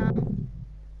about it? Nah.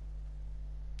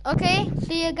 Okay,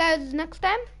 see you guys next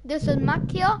time. This is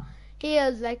Mac here. He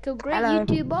is like a great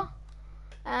YouTuber.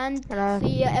 And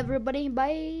see you everybody.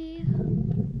 Bye.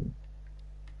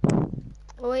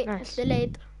 Oh wait, it's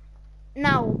delayed.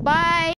 Now, bye.